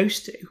it's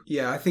supposed to.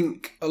 Yeah, I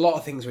think a lot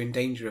of things are in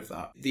danger of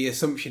that. The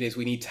assumption is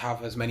we need to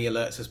have as many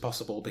alerts as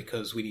possible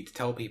because we need to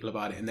tell people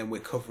about it, and then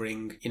we're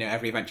covering,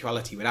 every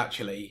eventuality, but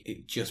actually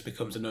it just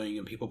becomes annoying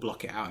and people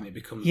block it out and it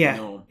becomes the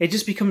norm. It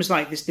just becomes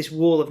like this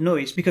wall of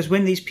noise, because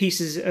when these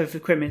pieces of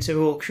equipment are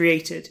all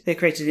created, they're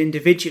created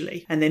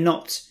individually and they're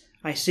not,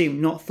 I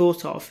assume, not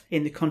thought of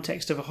in the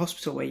context of a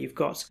hospital where you've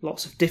got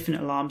lots of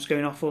different alarms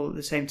going off all at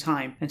the same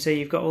time. And so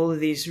you've got all of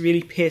these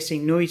really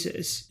piercing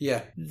noises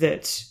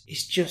that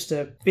is just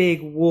a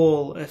big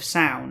wall of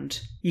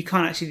sound. You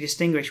can't actually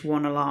distinguish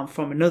one alarm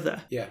from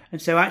another. Yeah.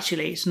 And so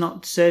actually it's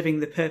not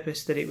serving the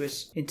purpose that it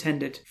was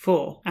intended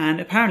for.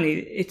 And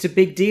apparently it's a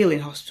big deal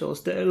in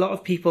hospitals that a lot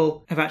of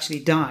people have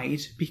actually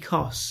died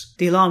because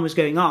the alarm was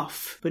going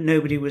off, but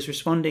nobody was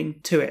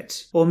responding to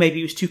it. Or maybe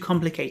it was too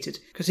complicated,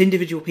 because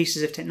individual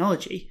pieces of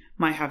technology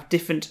might have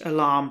different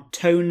alarm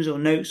tones or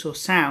notes or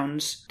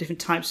sounds,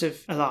 different types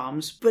of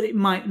alarms, but it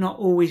might not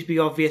always be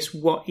obvious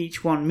what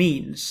each one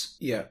means.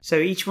 Yeah. So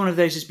each one of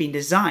those has been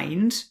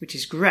designed, which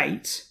is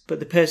great,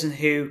 but the person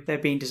who they're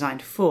being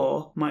designed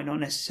for might not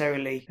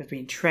necessarily have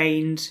been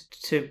trained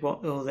to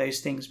what all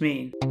those things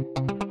mean.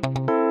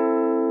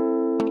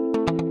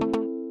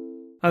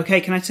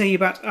 Okay, can I tell you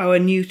about our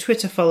new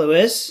Twitter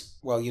followers?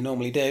 Well, you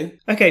normally do.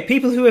 Okay,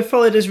 people who have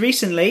followed us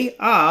recently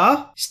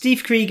are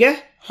Steve Krieger.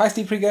 Hi,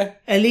 Steve Krieger.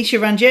 Alicia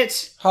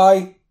Ranjit.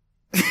 Hi.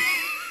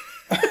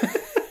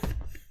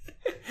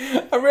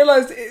 I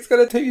realised it's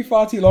going to take me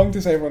far too long to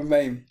say everyone's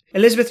name.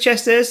 Elizabeth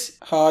Chesters.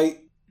 Hi.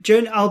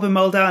 Joan Alba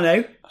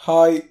Moldano.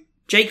 Hi.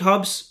 Jake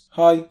Hobbs.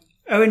 Hi.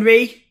 Owen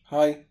Ree.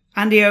 Hi.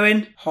 Andy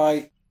Owen.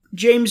 Hi.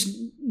 James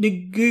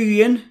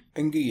Nguyen.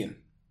 Nguyen.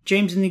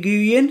 James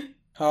Nguyen.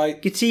 Hi.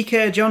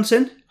 Gatika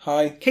Johnson.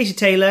 Hi. Casey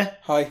Taylor.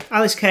 Hi.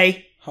 Alice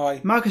Kay. Hi.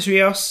 Marcus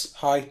Rios.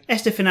 Hi.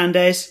 Esther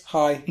Fernandez.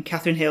 Hi. And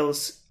Catherine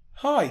Hills.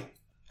 Hi.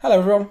 Hello,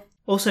 everyone.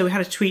 Also, we had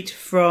a tweet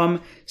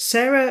from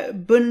Sarah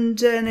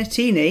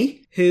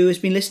Bundanatini, who has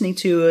been listening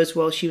to us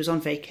while she was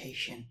on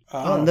vacation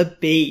on the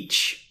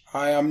beach.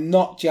 I am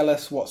not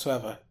jealous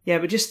whatsoever. Yeah,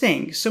 but just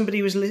think,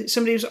 somebody was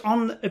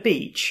on a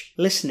beach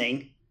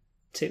listening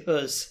to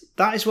us.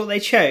 That is what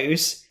they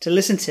chose to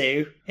listen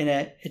to in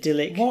an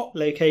idyllic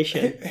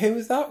location. Who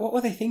was that? What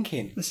were they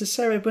thinking? This is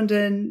Sarah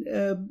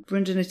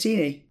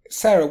Bundanatini.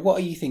 Sarah, what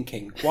are you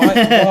thinking?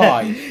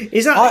 Why?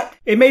 Is that?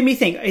 It made me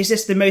think. Is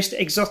this the most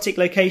exotic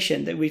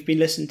location that we've been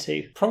listened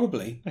to?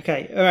 Probably.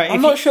 Okay, all right.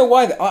 I'm not sure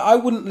why. I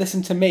wouldn't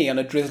listen to me on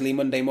a drizzly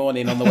Monday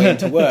morning on the way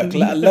into work,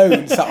 let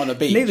alone sat on a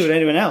beach. Neither would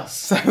anyone else.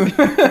 So.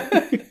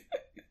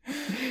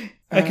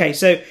 Okay,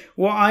 so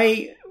what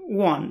I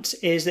want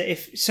is that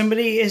if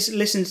somebody has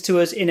listened to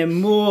us in a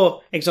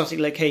more exotic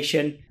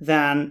location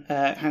than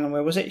hang on,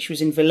 where was it? She was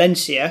in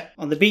Valencia,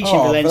 on the beach in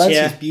Valencia.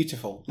 Valencia's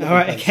beautiful. All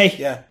right, okay.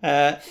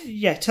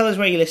 Yeah. Tell us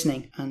where you're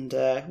listening, and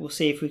we'll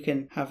see if we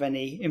can have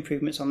any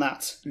improvements on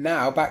that.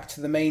 Now back to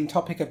the main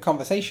topic of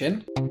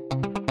conversation.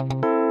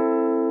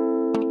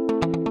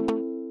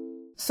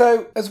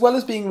 So, as well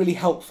as being really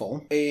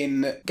helpful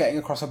in getting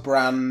across a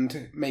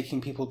brand,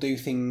 making people do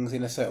things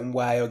in a certain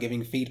way or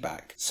giving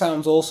feedback,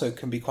 sounds also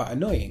can be quite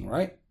annoying,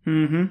 right?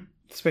 Mm-hmm.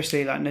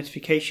 Especially like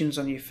notifications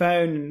on your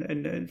phone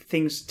and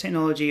things,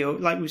 technology, or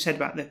like we said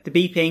about the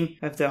beeping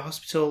of the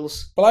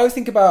hospitals. Well, I always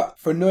think about,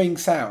 for annoying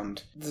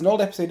sound, there's an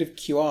old episode of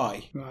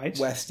QI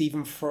where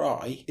Stephen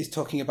Fry is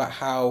talking about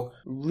how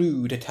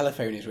rude a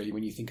telephone is really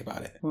when you think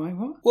about it. Why,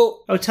 what?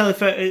 Well... Oh,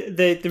 telephone,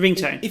 the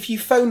ringtone. If you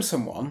phone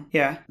someone,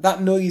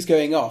 that noise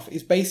going off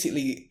is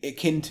basically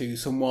akin to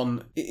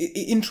someone...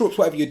 It interrupts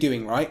whatever you're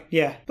doing, right?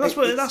 Yeah. But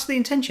that's the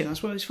intention,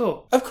 that's what it's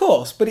for. Of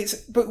course, but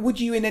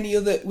would you in any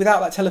other... Without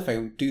that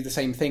telephone, do the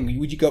same thing?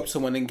 Would you go up to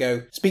someone and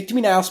go, speak to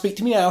me now, speak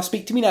to me now,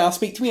 speak to me now,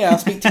 speak to me now,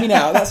 speak to me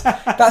now?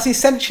 That's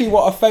essentially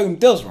what a phone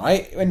does,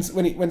 right?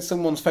 When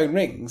someone's phone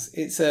rings,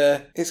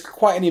 it's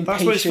quite an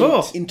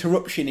impatient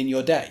interruption in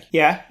your day.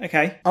 Yeah,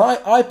 okay.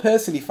 I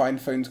personally find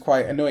phones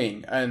quite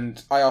annoying,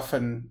 and I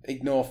often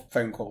ignore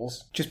phone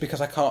calls just because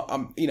I can't.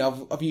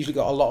 I've usually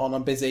got a lot on.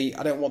 I'm busy.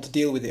 I don't want to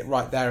deal with it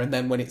right there and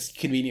then when it's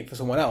convenient for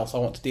someone else. I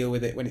want to deal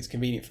with it when it's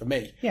convenient for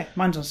me. Yeah,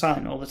 mine's on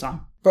silent all the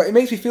time. But it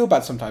makes me feel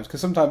bad sometimes, because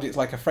sometimes it's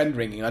like a friend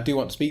ringing and I do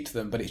want to speak to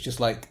them, but it's just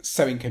like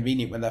so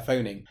inconvenient when they're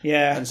phoning.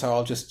 Yeah. And so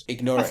I'll just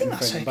ignore it and phone them back. I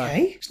think that's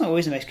okay. It's not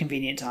always the most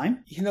convenient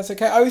time. You think that's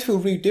okay? I always feel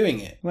rude doing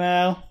it.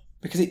 Well...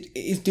 Because it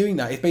is doing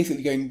that. It's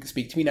basically going,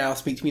 speak to me now,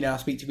 speak to me now,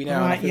 speak to me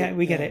now. Right, yeah,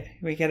 we get it.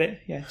 We get it.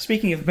 Yeah.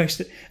 Speaking of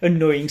most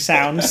annoying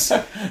sounds...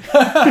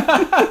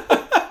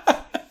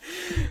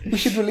 We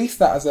should release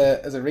that as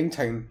a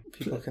ringtone.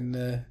 People can...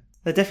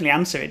 They'll definitely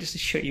answer it just to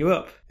shut you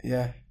up.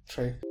 Yeah,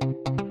 true.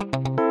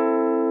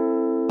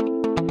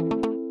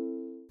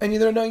 Any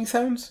other annoying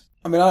sounds?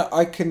 I mean,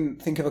 I can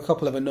think of a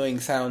couple of annoying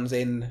sounds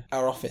in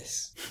our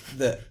office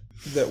that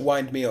that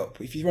wind me up.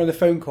 If you're on a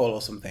phone call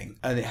or something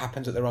and it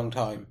happens at the wrong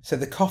time. So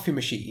the coffee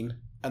machine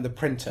and the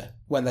printer,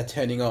 when they're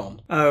turning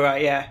on, Oh,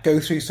 right, yeah. go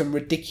through some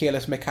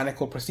ridiculous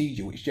mechanical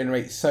procedure which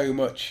generates so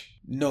much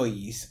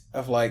noise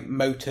of like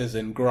motors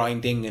and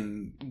grinding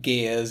and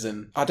gears,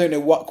 and I don't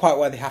know quite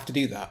why they have to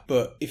do that,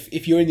 but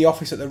if you're in the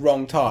office at the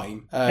wrong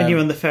time and you're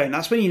on the phone,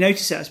 that's when you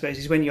notice it, I suppose,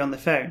 is when you're on the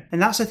phone. And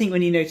that's, I think,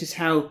 when you notice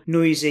how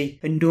noisy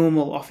a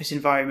normal office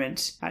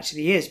environment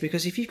actually is,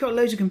 because if you've got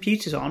loads of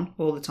computers on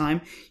all the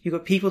time, you've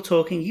got people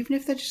talking, even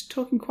if they're just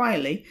talking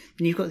quietly,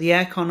 and you've got the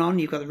aircon on,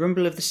 you've got the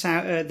rumble of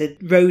the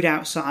road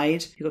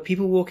outside, you've got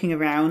people walking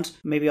around,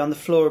 maybe on the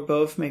floor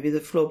above, maybe the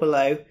floor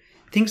below,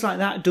 things like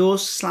that,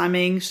 doors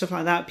slamming, stuff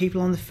like that,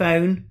 people on the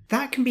phone.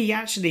 That can be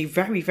actually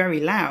very, very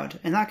loud,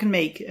 and that can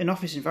make an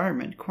office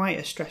environment quite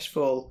a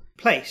stressful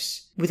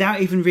place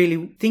without even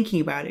really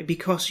thinking about it,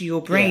 because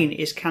your brain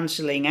is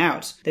cancelling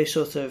out those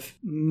sort of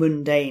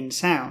mundane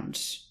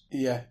sounds.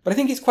 Yeah, but I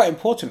think it's quite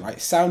important,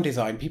 right? Sound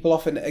design. People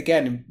often,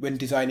 again, when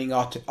designing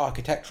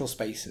architectural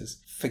spaces,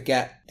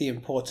 forget the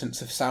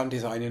importance of sound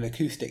design and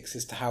acoustics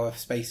as to how a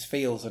space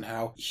feels and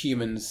how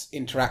humans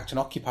interact and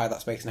occupy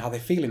that space and how they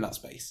feel in that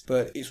space.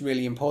 But it's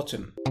really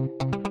important.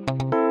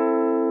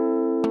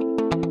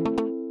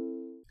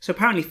 So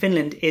apparently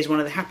Finland is one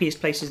of the happiest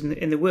places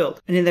in the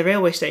world. And in their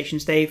railway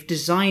stations, they've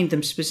designed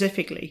them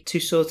specifically to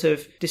sort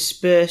of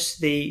disperse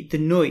the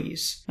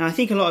noise. Now, I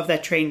think a lot of their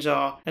trains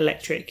are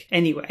electric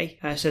anyway,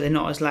 so they're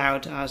not as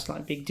loud as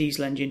like big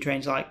diesel engine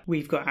trains like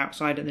we've got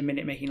outside at the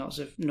minute making lots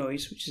of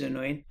noise, which is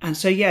annoying. And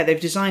so, yeah, they've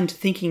designed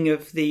thinking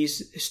of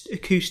these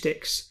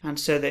acoustics and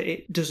so that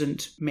it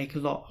doesn't make a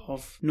lot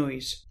of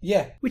noise.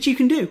 Yeah. Which you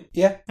can do.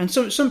 Yeah. And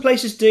some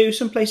places do,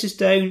 some places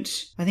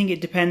don't. I think it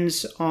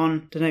depends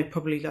on, I don't know,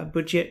 probably like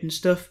budget and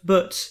stuff,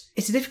 but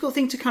it's a difficult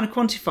thing to kind of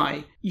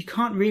quantify. You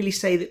can't really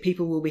say that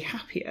people will be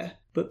happier,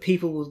 but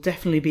people will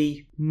definitely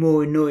be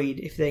more annoyed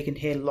if they can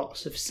hear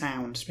lots of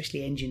sound,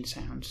 especially engine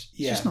sounds.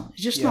 It's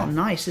just not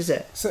nice, is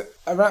it? So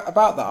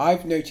about that,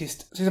 I've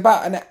noticed, so it's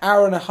about an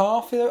hour and a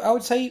half, I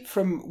would say,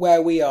 from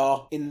where we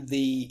are in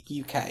the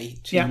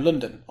UK to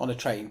London on a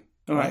train.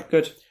 All right,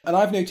 good. And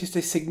I've noticed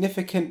a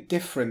significant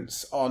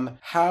difference on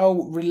how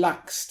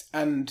relaxed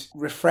and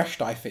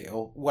refreshed I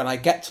feel when I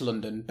get to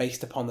London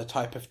based upon the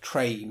type of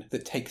train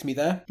that takes me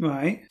there.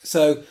 Right.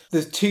 So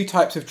there's two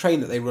types of train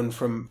that they run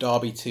from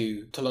Derby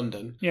to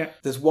London. Yeah.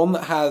 There's one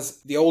that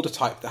has the older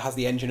type that has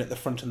the engine at the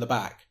front and the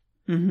back.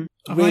 Mm-hmm.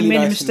 Really I made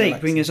nice a mistake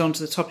and bringing us on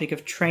to the topic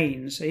of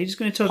trains. Are you just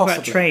going to talk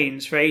about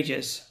trains for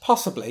ages?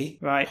 Possibly.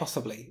 Right.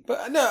 Possibly.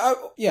 But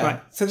no, yeah.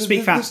 Right. So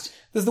Speak fast.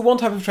 There's the one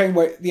type of train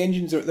where the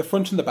engines are at the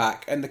front and the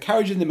back and the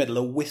carriage in the middle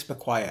are whisper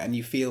quiet, and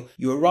you feel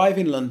you arrive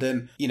in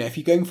London, you know, if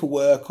you're going for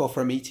work or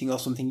for a meeting or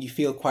something, you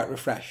feel quite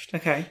refreshed.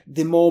 Okay.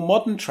 The more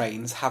modern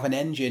trains have an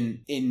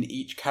engine in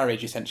each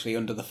carriage essentially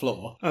under the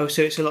floor. Oh,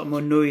 so it's a lot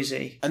more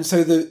noisy. And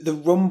so the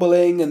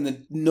rumbling and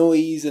the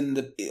noise and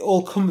it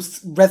all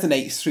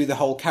resonates through the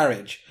whole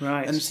carriage.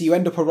 Right. And so you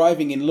end up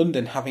arriving in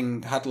London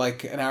having had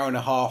like an hour and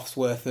a half's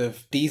worth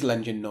of diesel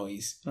engine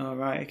noise. Oh,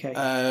 right, okay.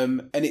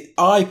 And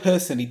I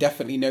personally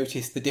definitely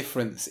noticed the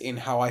difference in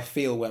how I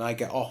feel when I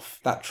get off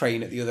that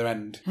train at the other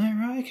end. Oh,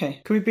 right,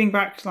 okay. Can we bring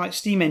back like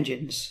steam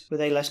engines? Were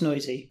they less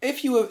noisy?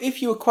 If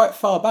you were quite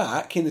far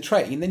back in the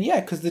train, then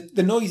yeah, because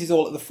the noise is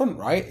all at the front,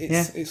 right?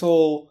 It's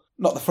all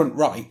not the front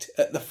right,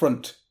 at the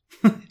front.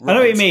 Right. I know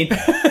what you mean.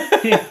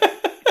 Yeah.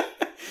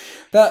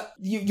 That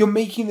you're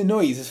making the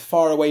noise as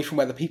far away from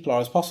where the people are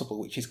as possible,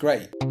 which is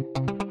great.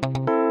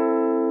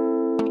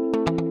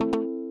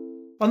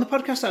 On the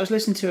podcast I was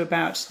listening to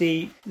about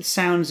the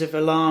sounds of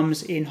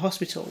alarms in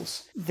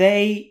hospitals,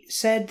 they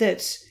said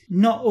that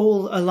not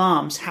all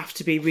alarms have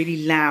to be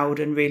really loud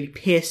and really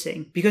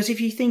piercing. Because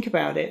if you think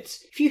about it,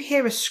 if you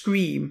hear a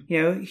scream,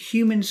 you know, a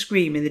human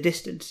scream in the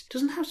distance, it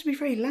doesn't have to be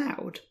very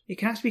loud. It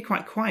can have to be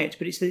quite quiet,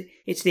 but it's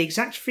the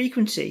exact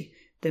frequency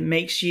that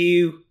makes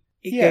you...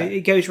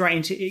 It goes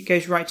right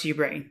to your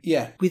brain.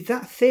 Yeah. With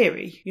that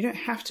theory, you don't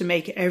have to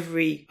make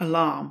every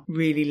alarm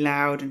really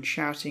loud and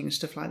shouting and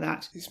stuff like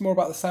that. It's more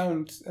about the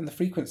sound and the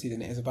frequency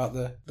than it is about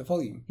the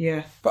volume.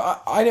 Yeah.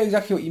 But I know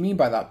exactly what you mean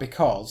by that,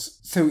 because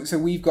so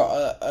we've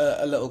got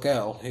a little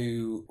girl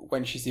who,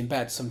 when she's in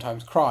bed,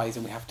 sometimes cries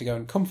and we have to go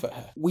and comfort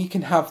her. We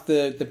can have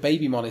the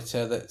baby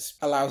monitor that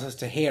allows us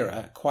to hear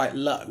her quite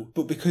low,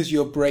 but because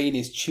your brain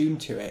is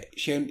tuned to it,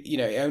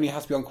 it only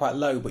has to be on quite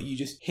low, but you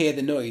just hear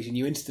the noise and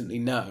you instantly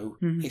know.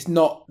 Mm-hmm. It's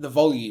not the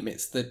volume,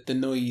 it's the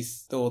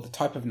noise or the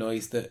type of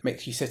noise that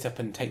makes you sit up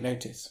and take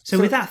notice. So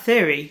with that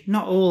theory,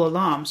 not all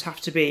alarms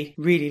have to be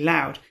really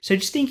loud. So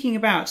just thinking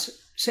about,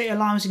 say,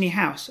 alarms in your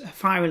house, a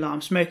fire alarm,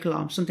 smoke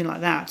alarm, something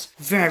like that,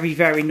 very,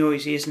 very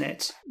noisy, isn't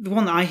it? The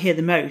one that I hear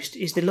the most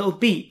is the little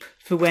beep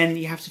for when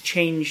you have to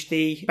change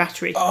the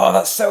battery. Oh,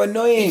 that's so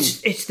annoying.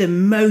 It's the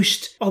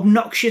most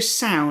obnoxious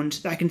sound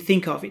that I can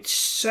think of. It's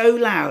so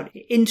loud.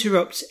 It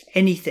interrupts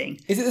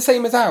anything. Is it the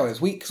same as ours?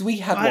 Because we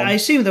had one. I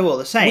assume they're all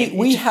the same.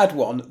 We had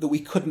one that we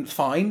couldn't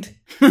find.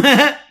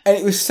 And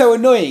it was so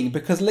annoying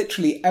because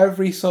literally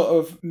every sort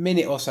of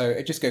minute or so,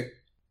 it just go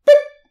beep,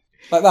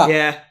 like that.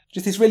 Yeah.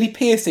 Just this really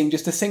piercing,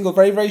 just a single,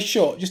 very, very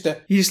short,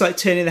 You just like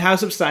turning the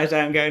house upside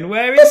down going,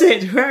 where is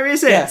it? Where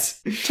is it? Yeah.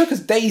 It took us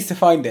days to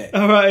find it.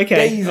 Oh, right,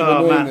 okay. Days of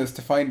annoying us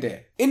to find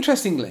it.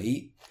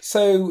 Interestingly,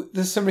 so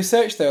there's some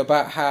research though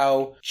about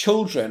how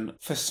children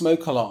for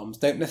smoke alarms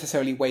don't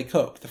necessarily wake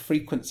up. The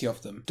frequency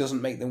of them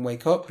doesn't make them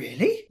wake up.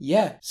 Really?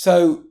 Yeah.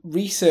 So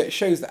research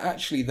shows that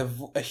actually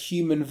a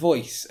human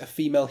voice, a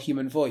female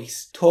human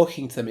voice,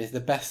 talking to them is the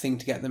best thing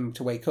to get them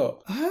to wake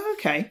up. Oh,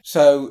 okay.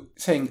 So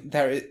saying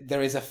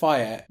there is a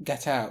fire,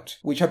 get out,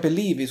 which I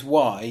believe is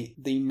why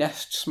the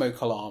Nest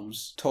smoke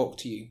alarms talk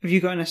to you. Have you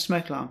got a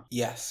smoke alarm?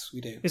 Yes,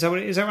 we do. Is that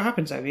what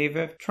happens? Have you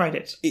ever tried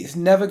it? It's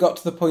never got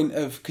to the point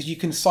of, because you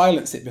can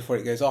silence it before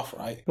it goes off,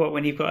 right? What,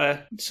 when you've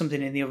got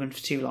something in the oven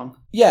for too long?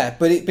 Yeah,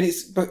 but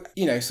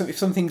you know, so if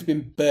something's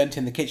been burnt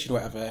in the kitchen or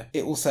whatever,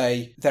 it will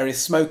say there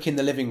is smoke in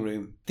the living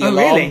room.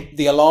 Really?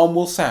 The alarm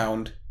will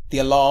sound. The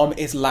alarm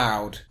is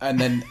loud, and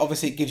then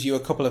obviously it gives you a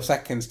couple of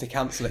seconds to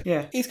cancel it.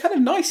 Yeah. It's kind of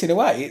nice in a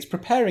way. It's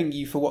preparing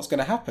you for what's going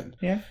to happen.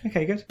 Yeah,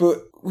 okay, good. But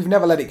we've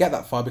never let it get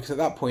that far, because at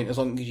that point, as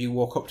long as you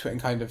walk up to it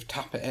and kind of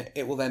tap it,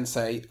 it will then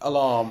say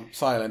alarm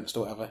silenced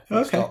or whatever.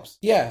 And It stops.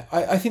 Yeah,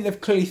 I think they've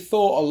clearly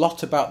thought a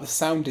lot about the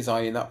sound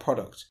design in that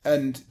product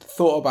and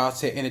thought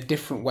about it in a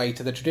different way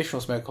to the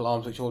traditional smoke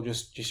alarms, which all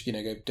just you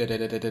know, go da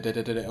da da da da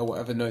da da or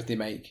whatever noise they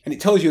make. And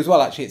it tells you as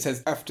well, actually, it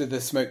says after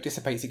the smoke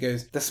dissipates, it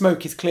goes, the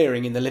smoke is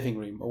clearing in the living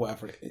room, or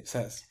whatever it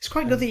says. It's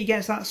quite good that you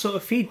get that sort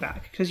of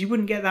feedback, because you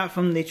wouldn't get that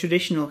from the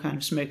traditional kind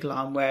of smoke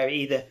alarm where it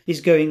either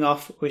is going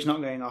off or is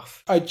not going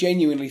off. I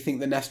genuinely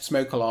think the Nest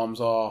smoke alarms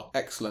are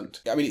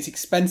excellent. I mean, it's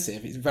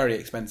expensive, it's very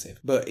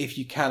expensive, but if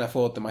you can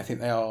afford them, I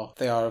think they are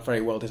a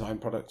very well designed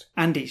product.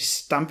 Andy's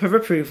stamp of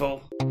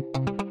approval.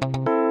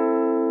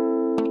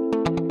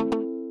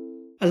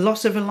 A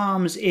lot of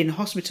alarms in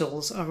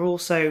hospitals are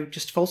also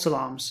just false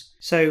alarms.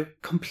 So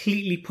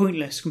completely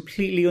pointless,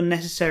 completely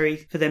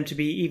unnecessary for them to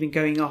be even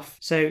going off.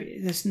 So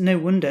there's no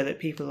wonder that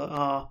people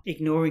are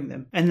ignoring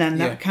them. And then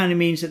that kind of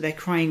means that they're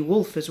crying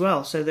wolf as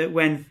well. So that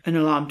when an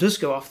alarm does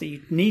go off that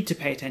you need to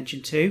pay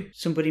attention to,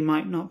 somebody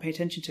might not pay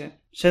attention to it.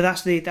 So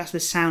that's the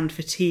sound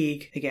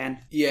fatigue again.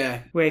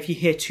 Yeah. Where if you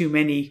hear too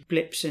many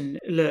blips and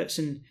alerts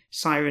and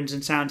sirens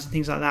and sounds and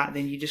things like that,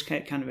 then you just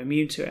get kind of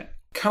immune to it.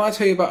 Can I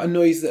tell you about a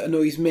noise that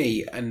annoys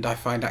me and I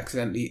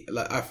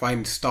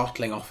find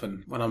startling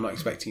often when I'm not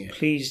expecting it?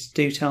 Please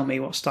do tell me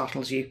what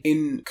startles you.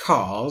 In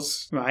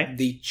cars, right,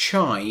 the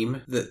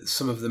chime that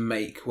some of them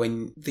make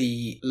when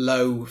the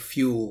low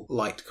fuel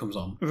light comes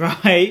on.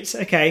 Right,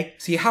 okay.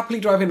 So you're happily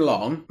driving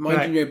along,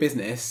 minding your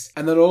business,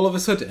 and then all of a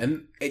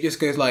sudden it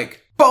just goes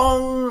like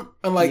bong,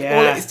 and like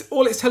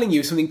all it's telling you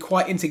is something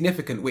quite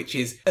insignificant, which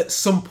is at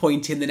some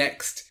point in the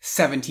next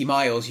 70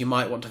 miles you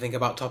might want to think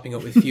about topping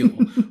up with fuel,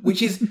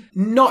 which is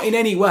not in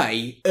any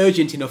way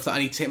urgent enough that I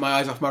need to take my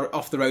eyes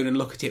off the road and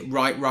look at it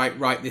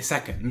right this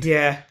second.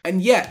 Yeah.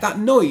 And yet that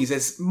noise,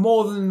 is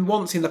more than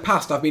once in the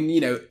past I've been,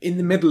 you know, in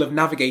the middle of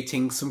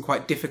navigating some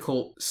quite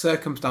difficult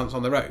circumstance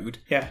on the road.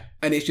 Yeah.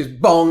 And it's just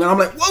bong, and I'm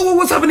like, whoa,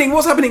 what's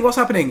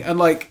happening? And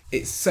like,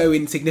 it's so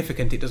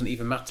insignificant, it doesn't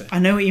even matter. I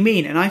know what you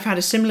mean, and I've had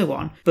a similar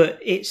one, but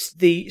it's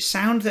the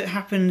sound that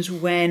happens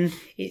when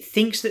it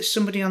thinks that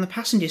somebody on the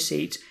passenger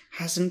seat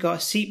hasn't got a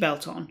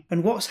seatbelt on.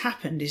 And what's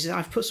happened is that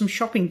I've put some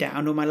shopping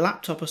down on my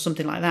laptop or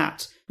something like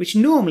that, which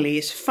normally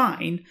is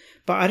fine,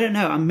 but I don't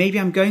know, maybe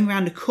I'm going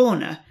around a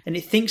corner and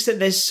it thinks that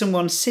there's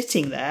someone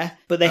sitting there,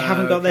 but they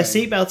haven't got their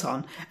seatbelt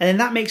on. And then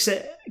that makes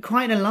it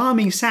quite an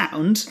alarming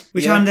sound,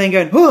 which I'm then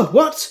going, oh,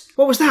 what?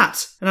 What was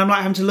that? And I'm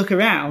like having to look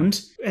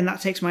around, and that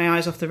takes my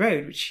eyes off the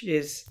road, which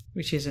is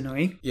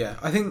annoying. Yeah,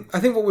 I think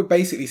what we're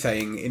basically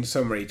saying in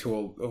summary to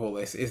all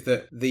this is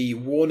that the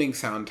warning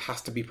sound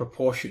has to be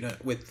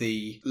proportionate with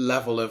the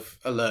level of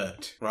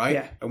alert, right?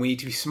 Yeah. And we need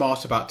to be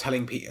smart about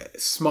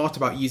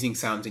using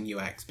sounds in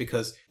UX,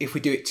 because if we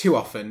do it too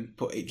often,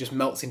 but it just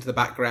melts into the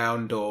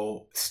background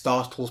or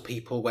startles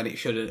people when they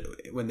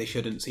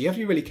shouldn't. So you have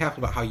to be really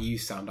careful about how you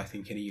use sound, I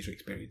think, in a user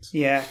experience.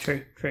 Yeah,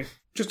 true.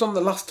 Just on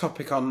the last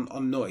topic on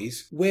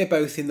noise, we're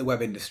both in the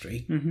web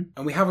industry,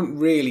 and we haven't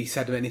really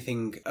said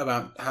anything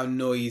about how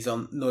noise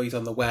on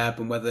the web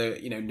and whether,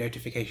 you know,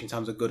 notification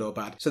sounds are good or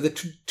bad. So the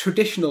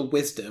traditional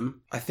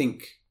wisdom, I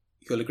think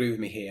you'll agree with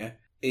me here,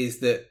 is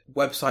that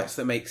websites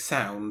that make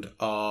sound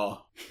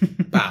are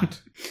bad.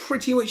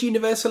 Pretty much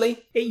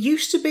universally. It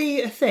used to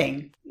be a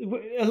thing.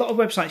 A lot of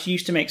websites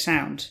used to make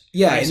sound.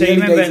 Yeah, right? So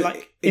you remember,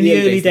 in the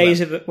early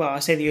days of the web. Well, I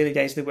say the early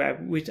days of the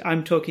web.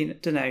 I'm talking, I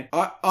don't know,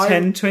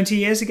 10, 20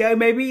 years ago,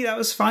 maybe. That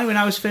was fine when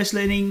I was first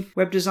learning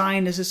web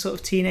design as a sort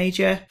of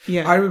teenager.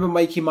 Yeah. I remember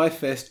making my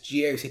first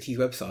GeoCities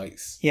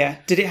websites. Yeah.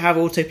 Did it have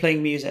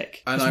auto-playing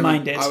music? And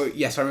mine did.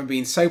 Yes, I remember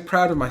being so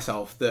proud of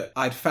myself that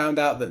I'd found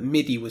out that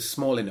MIDI was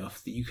small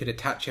enough that you could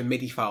attach a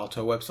MIDI file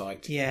to a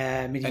website.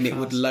 Yeah, MIDI and files. It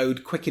would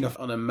load quick enough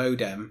on a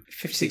modem.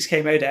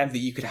 56k modem. That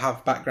you could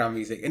have background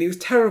music. And it was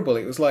terrible.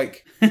 It was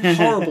like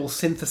horrible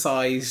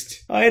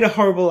synthesized. I had a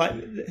horrible,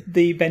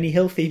 the Benny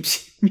Hill theme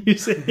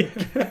music.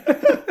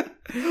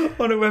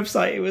 on a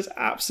website. It was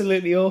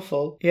absolutely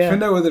awful. Yeah. For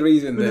no other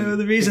reason than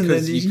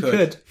because you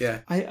could.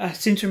 Yeah. I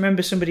seem to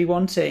remember somebody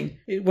wanting,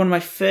 one of my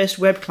first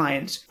web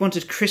clients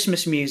wanted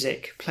Christmas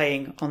music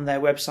playing on their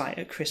website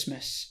at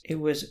Christmas. It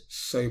was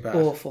so bad.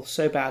 Awful.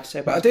 So bad.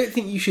 But I don't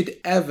think you should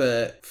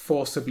ever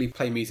forcibly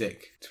play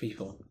music to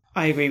people.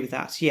 I agree with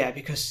that, yeah,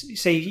 because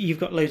say you've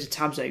got loads of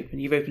tabs open,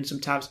 you've opened some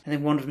tabs, and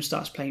then one of them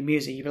starts playing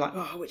music, you'd be like,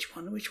 oh, which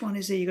one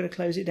is it? You've got to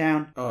close it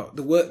down. Oh,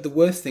 the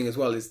worst thing as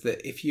well is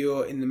that if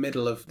you're in the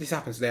middle of, this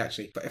happens today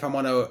actually, but if I'm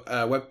on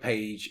a web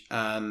page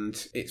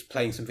and it's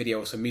playing some video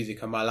or some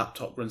music and my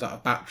laptop runs out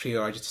of battery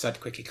or I just decide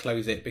to quickly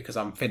close it because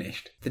I'm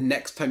finished, the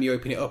next time you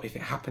open it up, if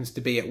it happens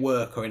to be at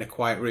work or in a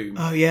quiet room,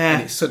 oh yeah,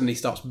 and it suddenly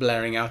starts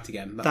blaring out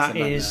again, that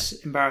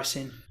is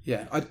embarrassing.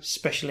 Yeah.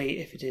 Especially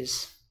if it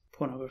is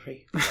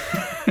pornography.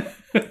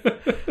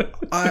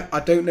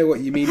 I don't know what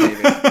you mean,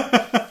 David.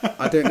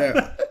 I don't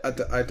know.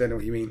 I don't know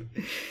what you mean.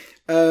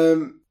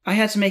 I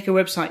had to make a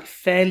website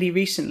fairly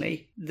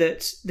recently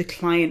that the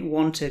client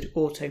wanted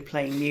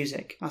auto-playing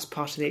music as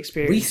part of the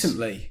experience.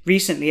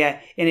 Recently, yeah.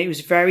 And it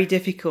was very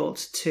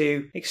difficult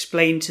to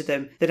explain to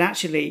them that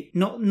actually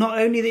not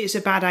only that it's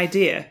a bad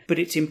idea, but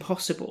it's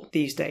impossible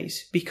these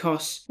days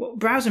because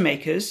browser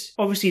makers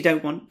obviously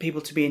don't want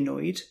people to be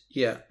annoyed.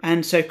 Yeah.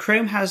 And so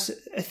Chrome has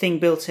a thing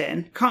built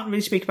in. Can't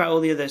really speak about all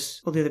the other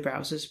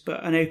browsers,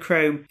 but I know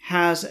Chrome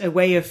has a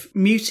way of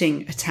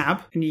muting a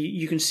tab, and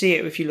you can see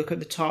it if you look at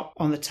the top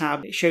on the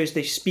tab. It shows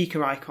the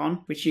speaker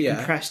icon, which you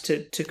can press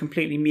to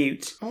completely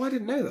mute. Oh, I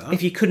didn't know that.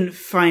 If you couldn't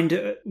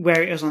find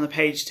where it is on the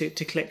page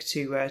to click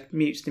to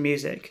mute the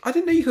music. I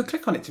didn't know you could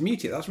click on it to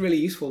mute it. That's really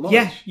useful knowledge.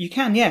 Yeah, you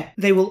can, yeah.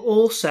 They will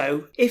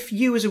also, if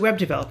you as a web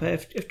developer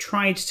have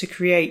tried to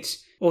create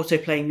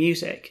auto-playing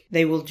music,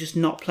 they will just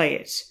not play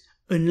it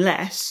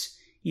unless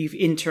you've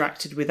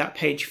interacted with that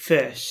page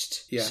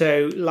first. Yeah.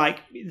 So, like,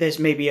 there's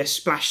maybe a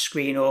splash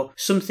screen or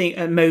something,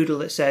 a modal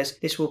that says,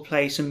 this will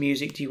play some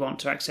music, do you want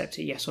to accept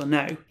it, yes or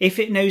no? If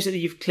it knows that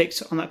you've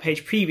clicked on that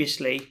page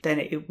previously, then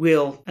it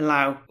will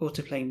allow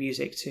auto-playing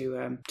music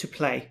to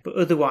play. But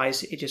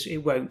otherwise,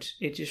 it won't.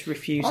 It just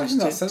refuses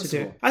to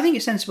do it. I think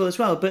it's sensible as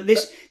well. But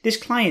this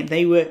client,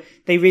 they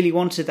really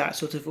wanted that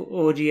sort of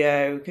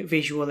audio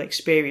visual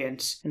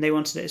experience, and they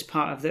wanted it as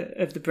part of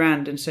the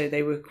brand, and so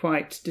they were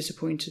quite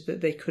disappointed that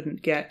they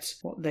couldn't get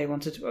what they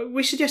wanted.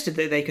 We suggested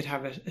that they could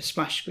have a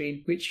splash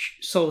screen, which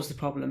solves the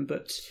problem,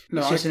 but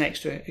it's just an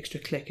extra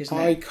click, isn't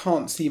it? I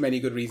can't see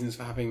many good reasons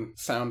for having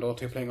sound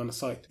auto-playing on a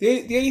site.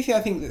 The only thing I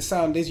think that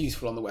sound is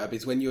useful on the web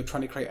is when you're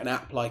trying to create an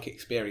app-like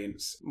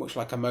experience, much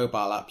like a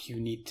mobile app, you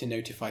need to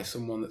notify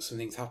someone that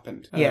something's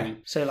happened. Yeah,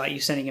 so like you're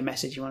sending a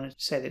message, you want to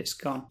say that it's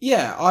gone.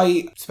 Yeah,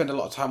 I spend a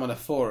lot of time on a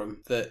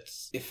forum that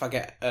if I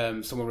get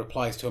someone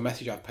replies to a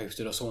message I've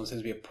posted or someone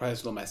sends me a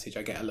personal message,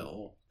 I get a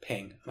little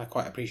ping, and I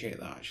quite appreciate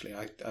that actually.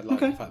 I like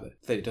the fact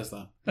that it does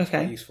that. It's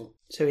quite useful.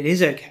 So it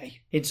is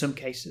okay in some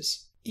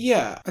cases.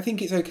 Yeah, I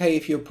think it's okay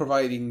if you're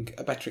providing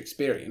a better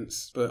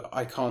experience, but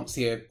I can't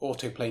see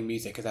auto-playing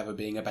music as ever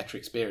being a better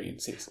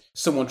experience. It's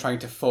someone trying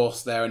to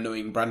force their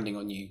annoying branding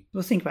on you.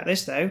 Well, think about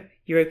this though.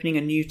 You're opening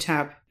a new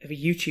tab of a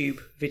YouTube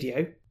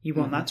video. You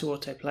want that to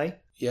autoplay.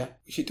 Yeah,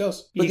 which it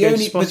does. But the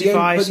only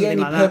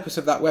purpose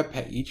of that web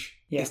page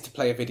is to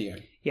play a video.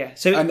 Yeah,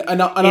 so and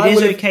it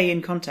is okay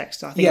in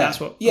context. I think that's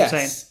what I'm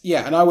saying.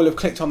 Yeah, and I will have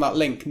clicked on that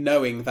link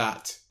knowing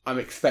that I'm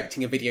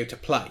expecting a video to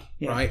play,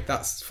 right?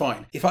 That's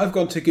fine. If I've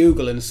gone to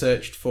Google and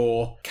searched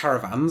for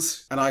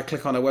caravans, and I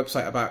click on a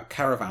website about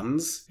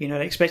caravans... You're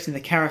not expecting the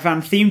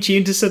caravan theme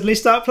tune to suddenly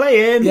start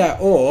playing. Yeah,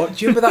 or,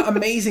 do you remember that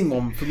amazing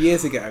one from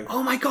years ago?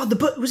 Oh my God,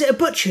 was it a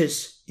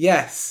butcher's?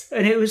 Yes.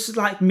 And it was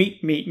like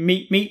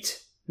meat.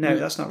 No,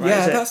 that's not right,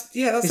 that's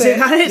it? That's is it.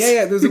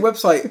 Yeah, there was a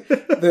website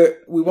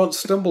that we once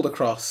stumbled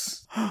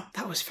across.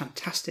 That was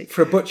fantastic.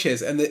 For a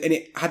butcher's, and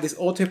it had this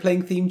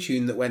auto-playing theme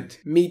tune that went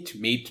meat.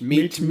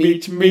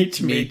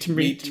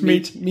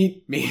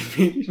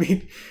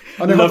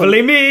 Oh, no,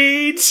 lovely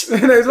meat! No,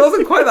 it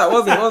wasn't quite that,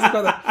 was it? It wasn't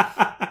quite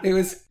that. It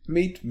was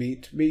meat,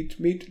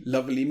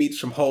 lovely meats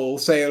from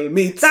Wholesale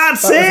Meats.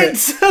 That's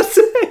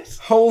it!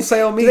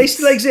 Wholesale Meats. Do they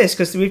still exist?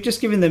 Because we've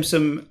just given them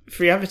some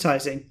free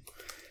advertising.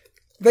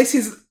 This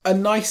is a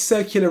nice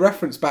circular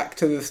reference back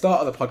to the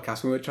start of the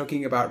podcast when we were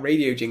talking about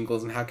radio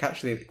jingles and how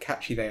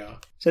catchy they are.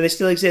 So they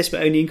still exist,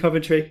 but only in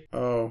Coventry?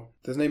 Oh,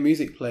 there's no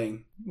music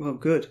playing. Well,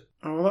 good.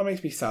 Oh, well, that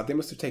makes me sad. They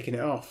must have taken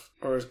it off.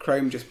 Or has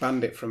Chrome just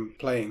banned it from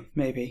playing?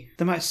 Maybe.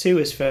 They might sue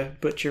us for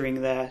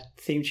butchering their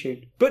theme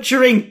tune.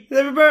 Butchering!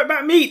 They're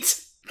about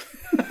meat!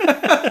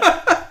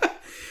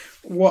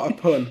 What a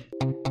pun.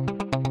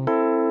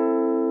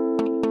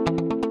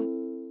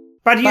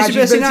 Bad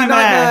usability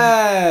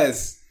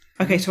nightmares!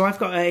 Okay, so I've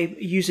got a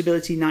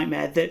usability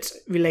nightmare that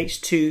relates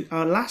to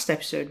our last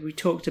episode. We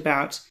talked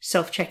about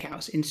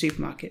self-checkouts in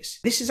supermarkets.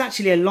 This is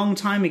actually a long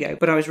time ago,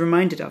 but I was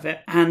reminded of it.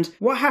 And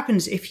what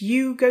happens if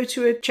you go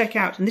to a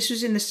checkout, and this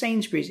was in the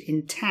Sainsbury's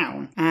in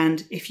town,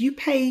 and if you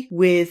pay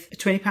with a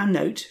 £20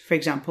 note, for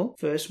example,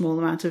 for a small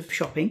amount of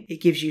shopping,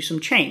 it gives you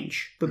some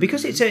change. But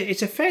because it's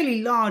a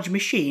fairly large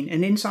machine,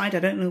 and inside I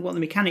don't know what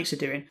the mechanics are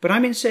doing, but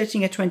I'm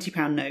inserting a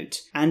 £20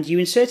 note, and you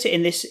insert it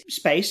in this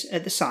space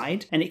at the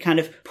side, and it kind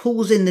of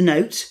pulls in the note.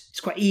 It's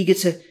quite eager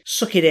to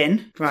suck it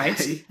in, right?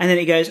 Okay. And then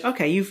it goes,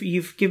 okay,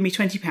 you've given me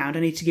 £20, I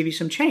need to give you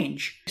some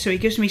change. So it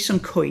gives me some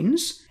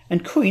coins,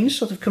 and coins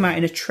sort of come out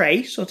in a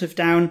tray, sort of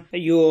down at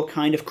your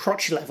kind of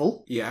crotch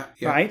level. Yeah.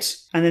 Right?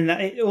 And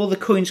then all the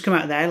coins come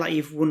out there like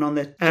you've won on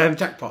the...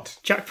 Jackpot.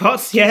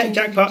 Jackpots, yeah, Ding,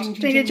 ding, jackpots. ding,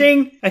 Ding, ding,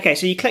 ding, ding. Okay,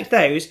 so you collect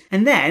those,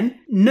 and then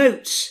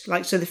notes,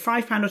 like, so the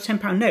 £5 or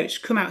 £10 notes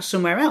come out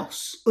somewhere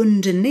else,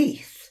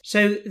 underneath.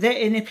 So they're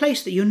in a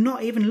place that you're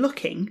not even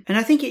looking. And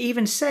I think it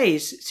even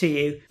says to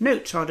you,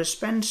 notes are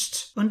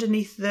dispensed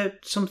underneath the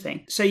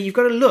something. So you've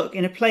got to look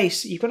in a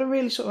place, you've got to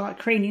really sort of like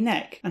crane your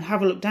neck and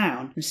have a look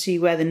down and see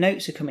where the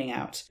notes are coming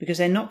out. Because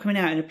they're not coming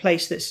out in a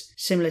place that's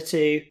similar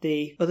to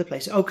the other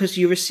place. Oh, because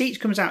your receipt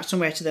comes out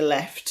somewhere to the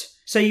left.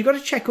 So you've got to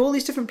check all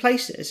these different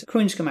places.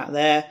 Coins come out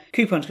there,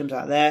 coupons comes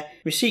out there,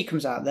 receipt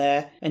comes out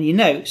there, and your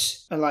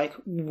notes are like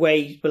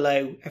way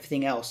below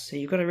everything else. So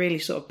you've got to really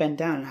sort of bend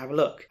down and have a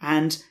look.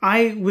 And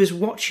I was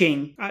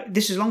watching,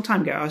 this was a long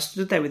time ago, I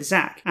stood there with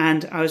Zach,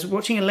 and I was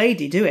watching a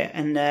lady do it,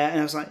 and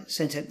I was like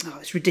saying to her, oh,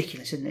 it's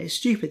ridiculous, isn't it? It's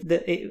stupid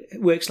that it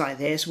works like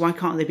this. Why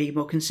can't they be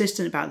more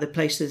consistent about the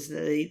places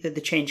that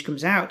the change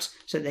comes out,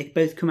 so that they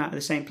both come out of the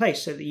same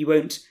place, so that you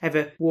won't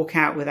ever walk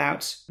out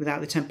without the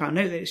 £10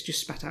 note that it's just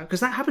spat out?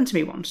 Because that happened to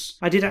me once.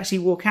 I did actually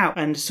walk out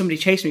and somebody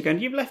chased me going,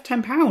 you've left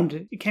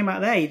 £10. It came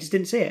out there, you just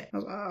didn't see it. I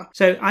was like, oh.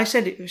 So I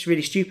said it was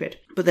really stupid.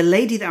 But the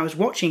lady that I was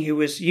watching who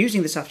was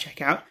using the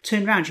self-checkout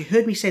turned around, she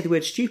heard me say the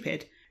word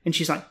stupid, and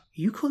she's like, are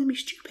you calling me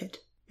stupid?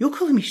 You're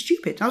calling me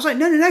stupid. And I was like,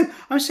 no.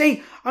 I'm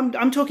saying,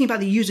 I'm talking about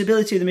the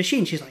usability of the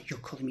machine. She's like, you're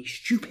calling me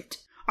stupid.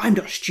 I'm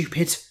not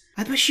stupid.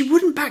 But she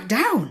wouldn't back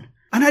down.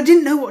 And I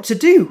didn't know what to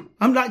do.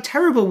 I'm like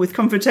terrible with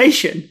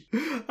confrontation.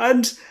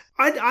 And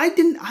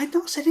I'd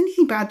not said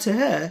anything bad to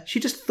her. She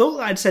just thought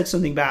that I'd said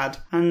something bad.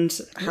 And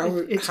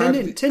it turned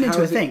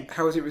into a thing.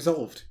 How was it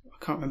resolved?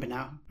 I can't remember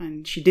now.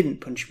 And she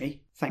didn't punch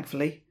me,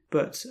 thankfully.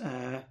 But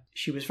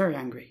she was very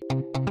angry.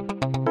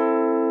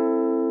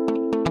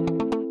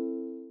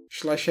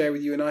 Shall I share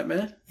with you a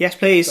nightmare? Yes,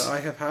 please. That I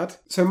have had.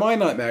 So my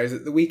nightmare is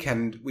at the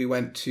weekend we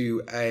went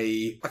to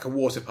a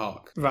water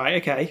park. Right,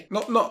 okay.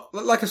 Not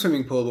like a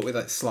swimming pool, but with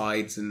like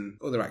slides and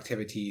other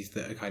activities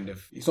that are kind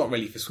of, it's not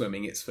really for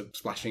swimming, it's for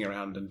splashing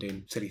around and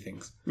doing silly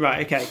things.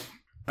 Right, okay.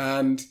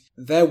 And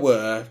there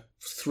were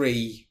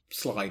 3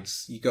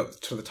 slides. You go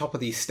to the top of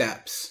these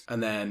steps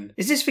and then...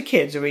 Is this for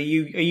kids, or are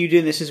you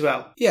doing this as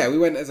well? Yeah, we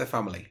went as a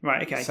family.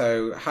 Right, okay.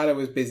 So Hannah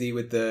was busy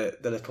with the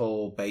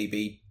little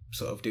baby,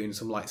 sort of doing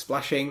some light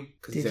splashing.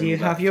 Did you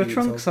have your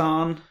trunks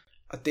on?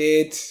 I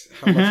did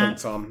have my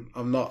trunks on.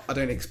 I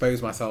don't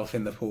expose myself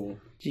in the pool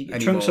anymore.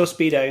 Trunks or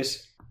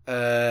Speedos?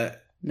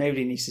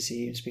 Nobody needs to see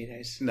you in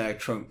Speedos. No,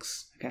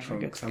 trunks. Okay,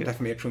 trunks. good, I'm good.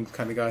 definitely a trunks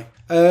kind of guy.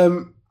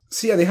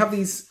 So yeah, they have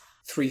these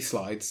 3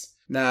 slides.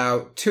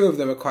 Now, 2 of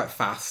them are quite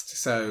fast,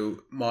 so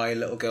my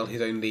little girl who's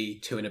only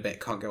 2 and a bit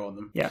can't go on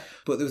them. Yeah.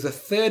 But there was a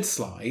 3rd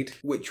slide,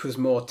 which was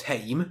more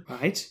tame.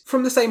 Right.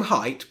 From the same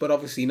height, but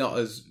obviously not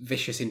as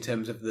vicious in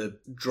terms of the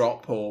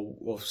drop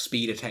or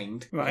speed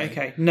attained. Right,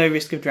 okay. No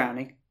risk of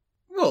drowning.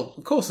 Well,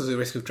 of course there's a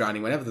risk of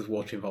drowning whenever there's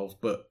water involved,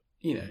 but,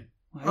 you know.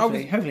 Well,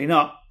 hopefully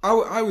not.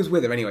 I was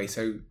with her anyway,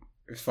 so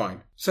it was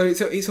fine. So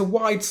it's a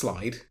wide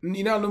slide.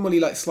 You know, normally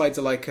like slides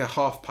are like a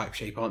half pipe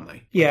shape, aren't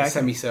they? Yeah. Like a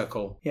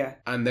semicircle. Yeah.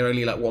 And they're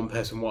only like 1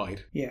 person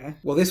wide. Yeah.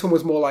 Well, this one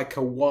was more like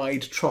a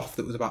wide trough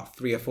that was about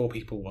 3 or 4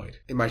 people wide.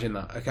 Imagine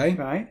that, okay?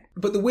 Right.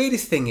 But the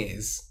weirdest thing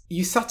is,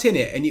 you sat in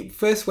it and you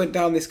first went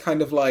down this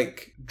kind of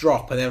like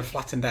drop and then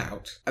flattened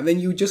out. And then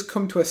you just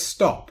come to a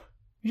stop.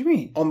 What do you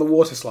mean? On the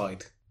water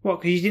slide. What,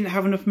 because you didn't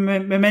have enough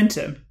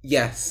momentum?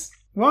 Yes.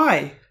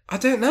 Why? I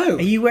don't know.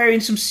 Are you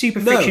wearing some super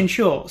friction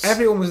shorts?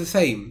 Everyone was the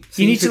same.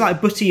 So you need to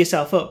like butter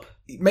yourself up.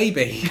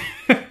 Maybe.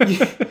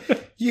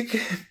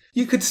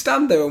 you could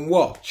stand there and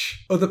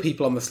watch other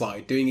people on the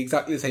slide doing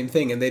exactly the same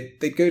thing, and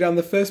they'd go down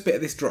the first bit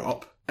of this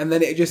drop, and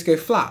then it'd just go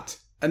flat.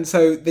 And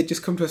so they'd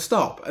just come to a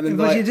stop. And then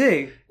what do you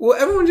do?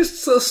 Well, everyone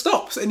just sort of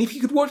stops. And if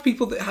you could watch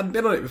people that hadn't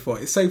been on it before,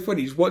 it's so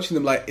funny just watching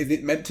them like, is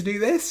it meant to do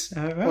this?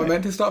 Oh, right. Am I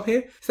meant to stop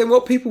here? So then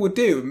what people would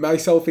do,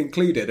 myself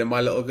included, and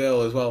my little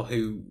girl as well,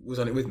 who was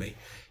on it with me,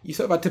 you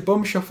sort of had to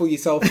bum shuffle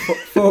yourself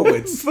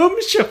forwards. Bum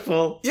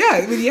shuffle?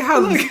 Yeah, with your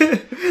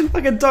hands.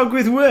 Like a dog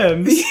with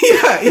worms?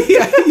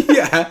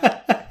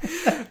 Yeah.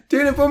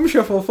 Doing a bum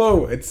shuffle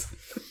forwards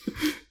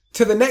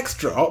to the next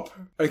drop,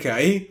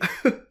 okay?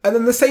 And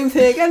then the same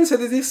thing again. So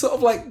there's this sort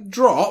of like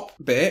drop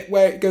bit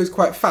where it goes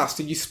quite fast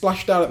and you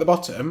splash down at the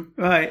bottom.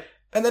 Right.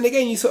 And then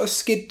again you sort of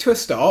skid to a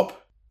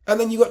stop and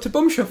then you got to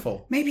bum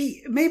shuffle.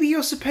 Maybe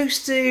you're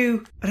supposed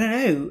to, I don't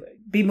know,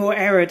 be more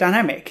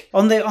aerodynamic.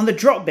 On the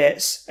drop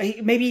bits,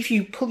 maybe if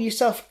you pull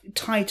yourself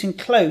tight and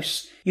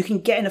close, you can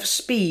get enough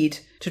speed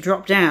to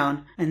drop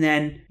down, and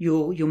then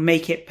you'll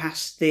make it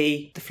past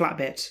the flat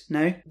bit.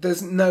 No?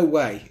 There's no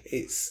way.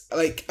 It's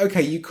like,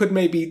 okay, you could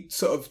maybe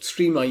sort of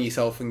streamline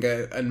yourself and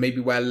go and maybe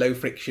wear low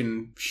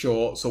friction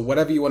shorts or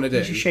whatever you want to do.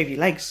 You should shave your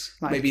legs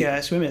like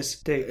Maybe- swimmers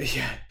do.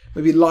 Yeah.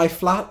 Maybe lie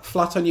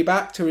flat on your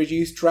back to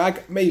reduce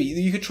drag. Maybe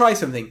you could try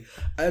something.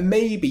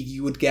 Maybe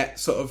you would get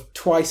sort of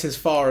twice as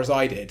far as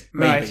I did.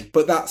 Maybe. Right.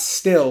 But that's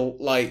still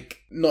like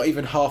not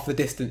even half the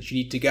distance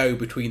you need to go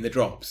between the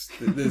drops.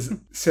 There's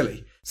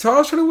silly. So I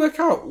was trying to work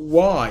out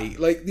why.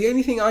 Like, the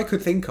only thing I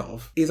could think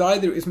of is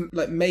either it's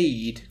like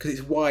made because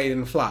it's wide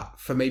and flat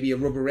for maybe a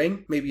rubber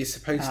ring. Maybe you're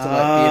supposed to like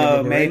be in a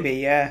rubber ring. Maybe,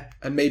 yeah.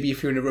 And maybe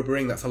if you're in a rubber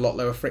ring, that's a lot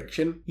lower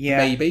friction. Yeah.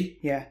 Maybe.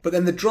 Yeah. But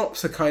then the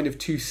drops are kind of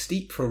too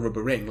steep for a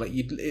rubber ring. Like,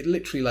 it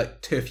literally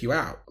like turf you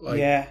out. Like,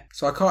 Yeah.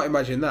 So I can't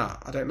imagine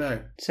that. I don't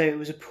know. So it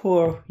was a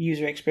poor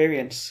user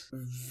experience.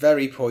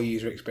 Very poor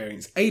user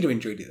experience. Ada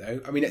enjoyed it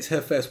though. I mean, it's her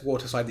first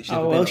water slide that she's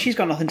ever Oh, been well, on. she's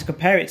got nothing to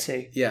compare it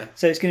to. Yeah.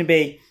 So it's going to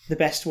be the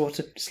best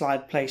water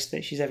slide place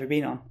that she's ever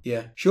been on.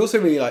 Yeah. She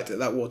also really liked it at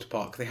that water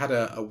park. They had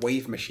a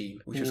wave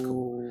machine, which was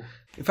cool. Ooh.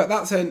 In fact,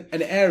 that's an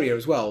area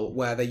as well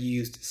where they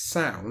used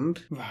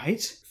sound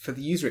Right. for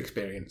the user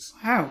experience.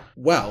 How?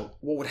 Well,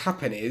 what would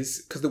happen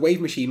is, because the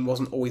wave machine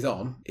wasn't always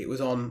on, it was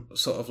on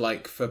sort of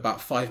like for about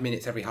 5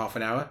 minutes every half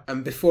an hour.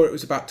 And before it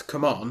was about to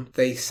come on,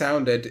 they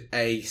sounded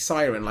a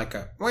siren, like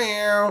a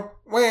wow,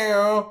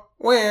 wow,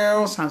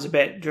 wow. Sounds a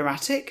bit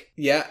dramatic.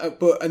 Yeah,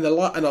 and a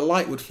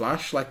light would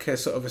flash, like a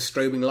sort of a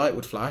strobing light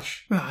would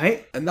flash.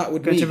 Right. And that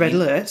would Go mean... to red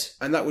alert.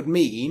 And that would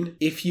mean,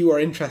 if you are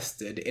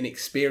interested in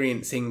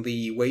experiencing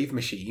the wave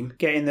machine,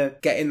 Get in the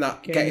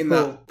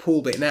that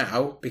pool bit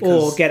now,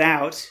 because... or get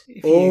out.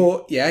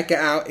 Get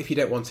out if you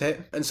don't want it.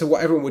 And so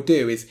what everyone would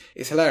do is,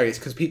 it's hilarious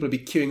because people would be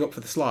queuing up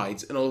for the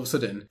slides, and all of a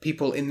sudden,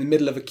 people in the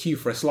middle of a queue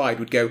for a slide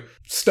would go,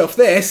 stuff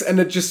this, and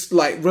they'd just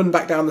like run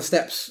back down the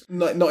steps,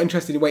 not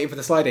interested in waiting for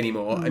the slide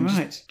anymore, and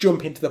right. just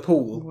jump into the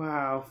pool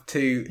Wow.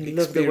 to They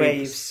love the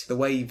experience the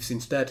waves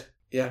instead.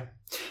 Yeah.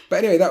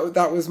 But anyway,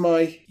 that was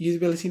my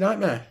usability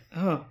nightmare.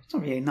 Oh, it's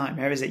not really a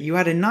nightmare, is it? You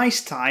had a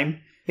nice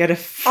time. You had a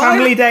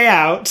family day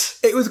out.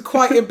 It was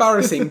quite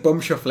embarrassing bum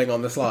shuffling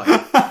on the slide.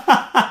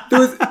 There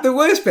was the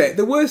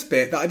worst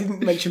bit that I didn't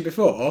mention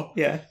before.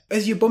 Yeah.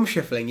 As you're bum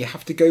shuffling, you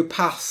have to go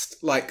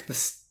past like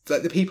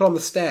the people on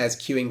the stairs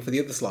queuing for the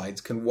other slides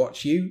can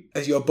watch you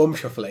as you're bum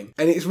shuffling,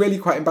 and it's really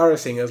quite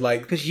embarrassing as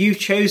like Because you've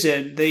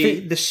chosen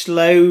the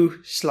slow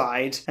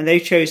slide, and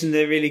they've chosen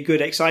the really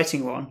good,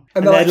 exciting one.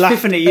 And they're like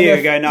laughing 50 at you and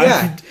and going, no,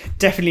 yeah. I've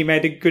definitely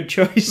made a good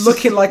choice.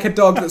 looking like a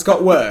dog that's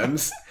got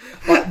worms,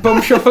 like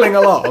bum shuffling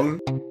along.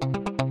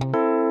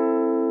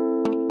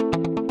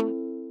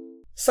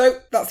 So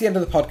that's the end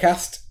of the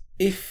podcast.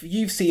 If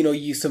you've seen or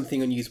used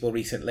something unusable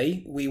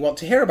recently, we want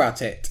to hear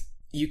about it.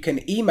 You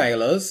can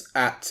email us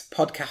at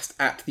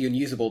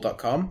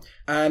podcast@theunusable.com,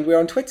 and we're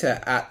on Twitter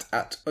at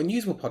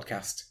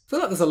unusablepodcast. I feel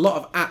like there's a lot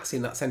of ats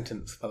in that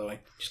sentence, by the way.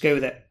 Just go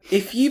with it.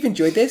 If you've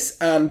enjoyed this,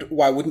 and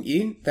why wouldn't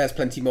you, there's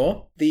plenty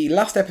more. The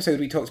last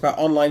episode we talked about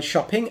online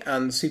shopping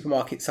and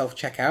supermarket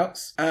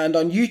self-checkouts, and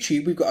on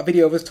YouTube we've got a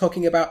video of us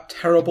talking about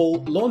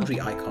terrible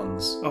laundry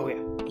icons. Oh, yeah.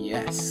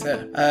 Yes,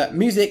 sir.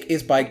 Music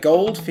is by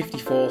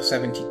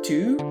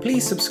Gold5472.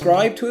 Please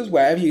subscribe to us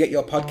wherever you get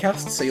your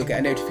podcasts so you'll get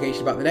a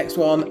notification about the next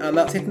one, and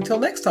that's it until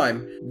next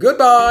time.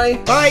 Goodbye!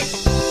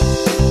 Bye!